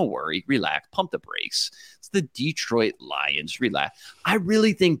 dude, don't worry, relax, pump the brakes. It's the Detroit Lions. Relax. I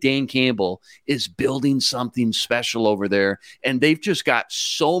really think Dan Campbell is building something special over there, and they've just got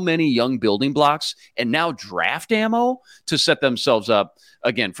so many young building blocks and now draft ammo to set themselves up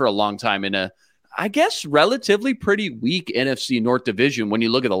again for a long time in a I guess, relatively pretty weak NFC North division when you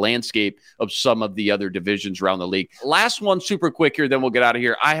look at the landscape of some of the other divisions around the league. Last one, super quick here, then we'll get out of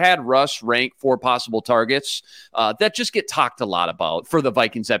here. I had Russ rank 4 possible targets that just get talked a lot about for the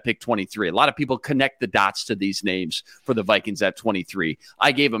Vikings at pick 23. A lot of people connect the dots to these names for the Vikings at 23.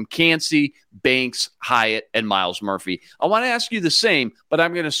 I gave them Cansey, Banks, Hyatt, and Miles Murphy. I want to ask you the same, but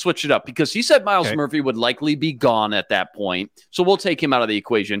I'm going to switch it up because he said Miles Murphy would likely be gone at that point, so we'll take him out of the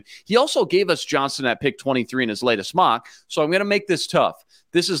equation. He also gave us Johnson at pick 23 in his latest mock, so I'm going to make this tough.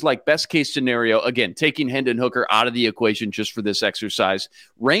 This is like best case scenario. Again, taking Hendon Hooker out of the equation just for this exercise.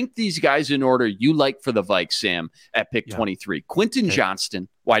 Rank these guys in order you like for the Vikes, Sam, at pick 23. Quentin Johnston,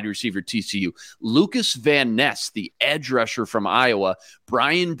 wide receiver, TCU. Lucas Van Ness, the edge rusher from Iowa.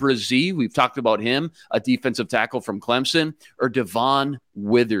 Brian Brzee, we've talked about him, a defensive tackle from Clemson. Or Devon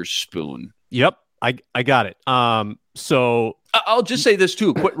Witherspoon. Yep, I got it. So I'll just say this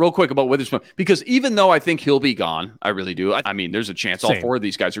too, real quick about Witherspoon, because even though I think he'll be gone, I really do. I mean, there's a chance all 4 of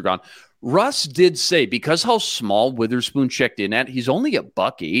these guys are gone. Russ did say, because how small Witherspoon checked in at, he's only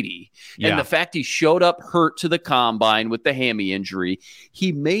 $180. And the fact he showed up hurt to the combine with the hammy injury,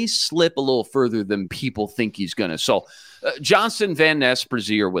 he may slip a little further than people think he's going to. So Johnson, Van Ness,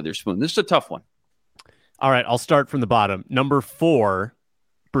 Brzee, or Witherspoon. This is a tough one. All right, I'll start from the bottom. Number 4,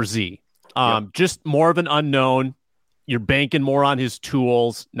 Brzee. Just more of an unknown. You're banking more on his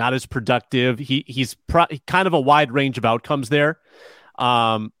tools, not as productive. He's kind of a wide range of outcomes there.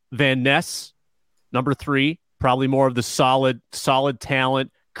 Van Ness, number 3, probably more of the solid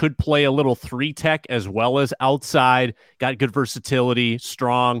talent. Could play a little 3-tech as well as outside. Got good versatility,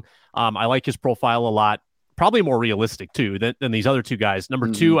 strong. I like his profile a lot. Probably more realistic too than these other 2 guys.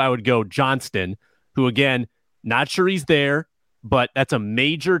 Number 2, I would go Johnston, who again, not sure he's there, but that's a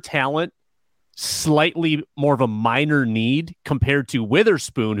major talent. Slightly more of a minor need compared to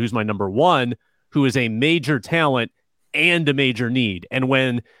Witherspoon, who's my number 1, who is a major talent and a major need. And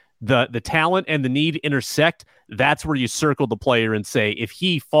when the talent and the need intersect, that's where you circle the player and say, if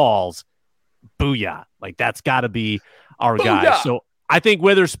he falls, booyah. Like, that's got to be our guy. So I think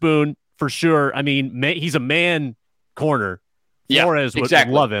Witherspoon, for sure. I mean, he's a man corner. Flores would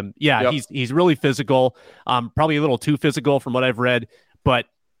love him. Yeah, he's really physical. Probably a little too physical from what I've read, but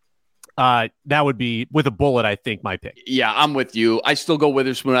that would be, with a bullet, I think, my pick. Yeah, I'm with you. I still go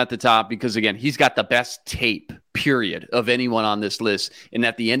Witherspoon at the top because, again, he's got the best tape, period, of anyone on this list. And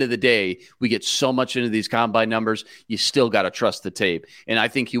at the end of the day, we get so much into these combine numbers, you still got to trust the tape. And I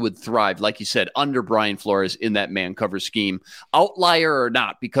think he would thrive, like you said, under Brian Flores in that man cover scheme. Outlier or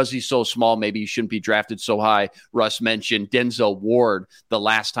not, because he's so small, maybe he shouldn't be drafted so high. Russ mentioned Denzel Ward, the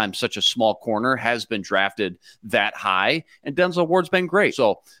last time such a small corner has been drafted that high. And Denzel Ward's been great.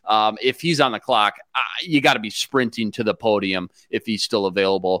 So if he's on the clock, you got to be sprinting to the podium if he's still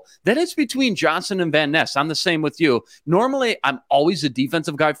available. Then it's between Johnson and Van Ness. I'm the same with you. Normally, I'm always a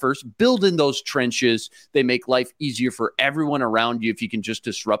defensive guy first. Build in those trenches. They make life easier for everyone around you if you can just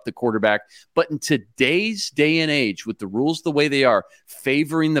disrupt the quarterback. But in today's day and age, with the rules the way they are,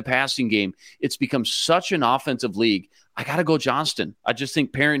 favoring the passing game, it's become such an offensive league. I got to go Johnston. I just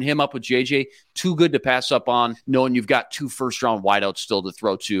think pairing him up with JJ, too good to pass up on, knowing you've got 2 first-round wideouts still to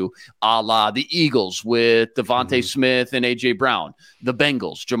throw to, a la the Eagles with Devontae Smith and A.J. Brown, the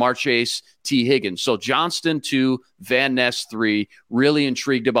Bengals, Jamar Chase, T. Higgins. So Johnston 2, Van Ness 3, really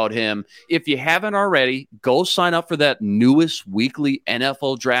intrigued about him. If you haven't already, go sign up for that newest weekly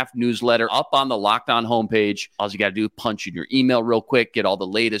NFL draft newsletter up on the Locked On homepage. All you got to do, punch in your email real quick, get all the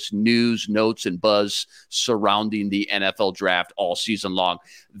latest news, notes, and buzz surrounding the NFL draft all season long.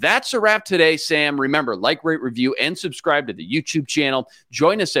 That's a wrap today, Sam. Remember, like, rate, review, and subscribe to the YouTube channel.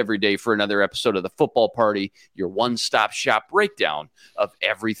 Join us every day for another episode of The Football Party, your one-stop shop breakdown of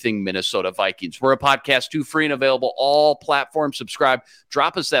everything Minnesota Vikings. We're a podcast too, free and available, all platforms. Subscribe.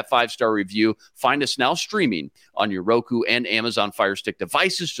 Drop us that 5-star review. Find us now streaming on your Roku and Amazon Fire Stick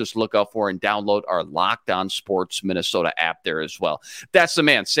devices. Just look out for and download our Locked On Sports Minnesota app there as well. That's the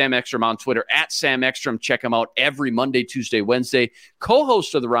man, Sam Ekstrom, on Twitter, at Sam Ekstrom. Check him out every Monday, Tuesday, Wednesday.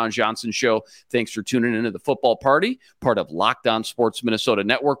 Co-host of The Ron Johnson Show. Thanks for tuning into The Football Party, part of Locked On Sports Minnesota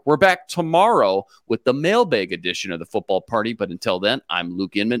Network. We're back tomorrow with the mailbag edition of The Football Party. But until then, I'm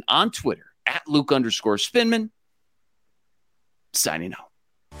Luke Inman on Twitter, at Luke_Spinman, signing out.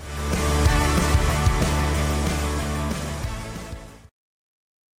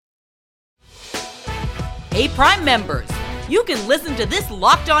 Hey, Prime members, you can listen to this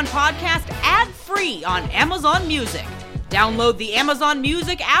Locked On podcast ad-free on Amazon Music. Download the Amazon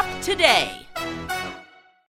Music app today.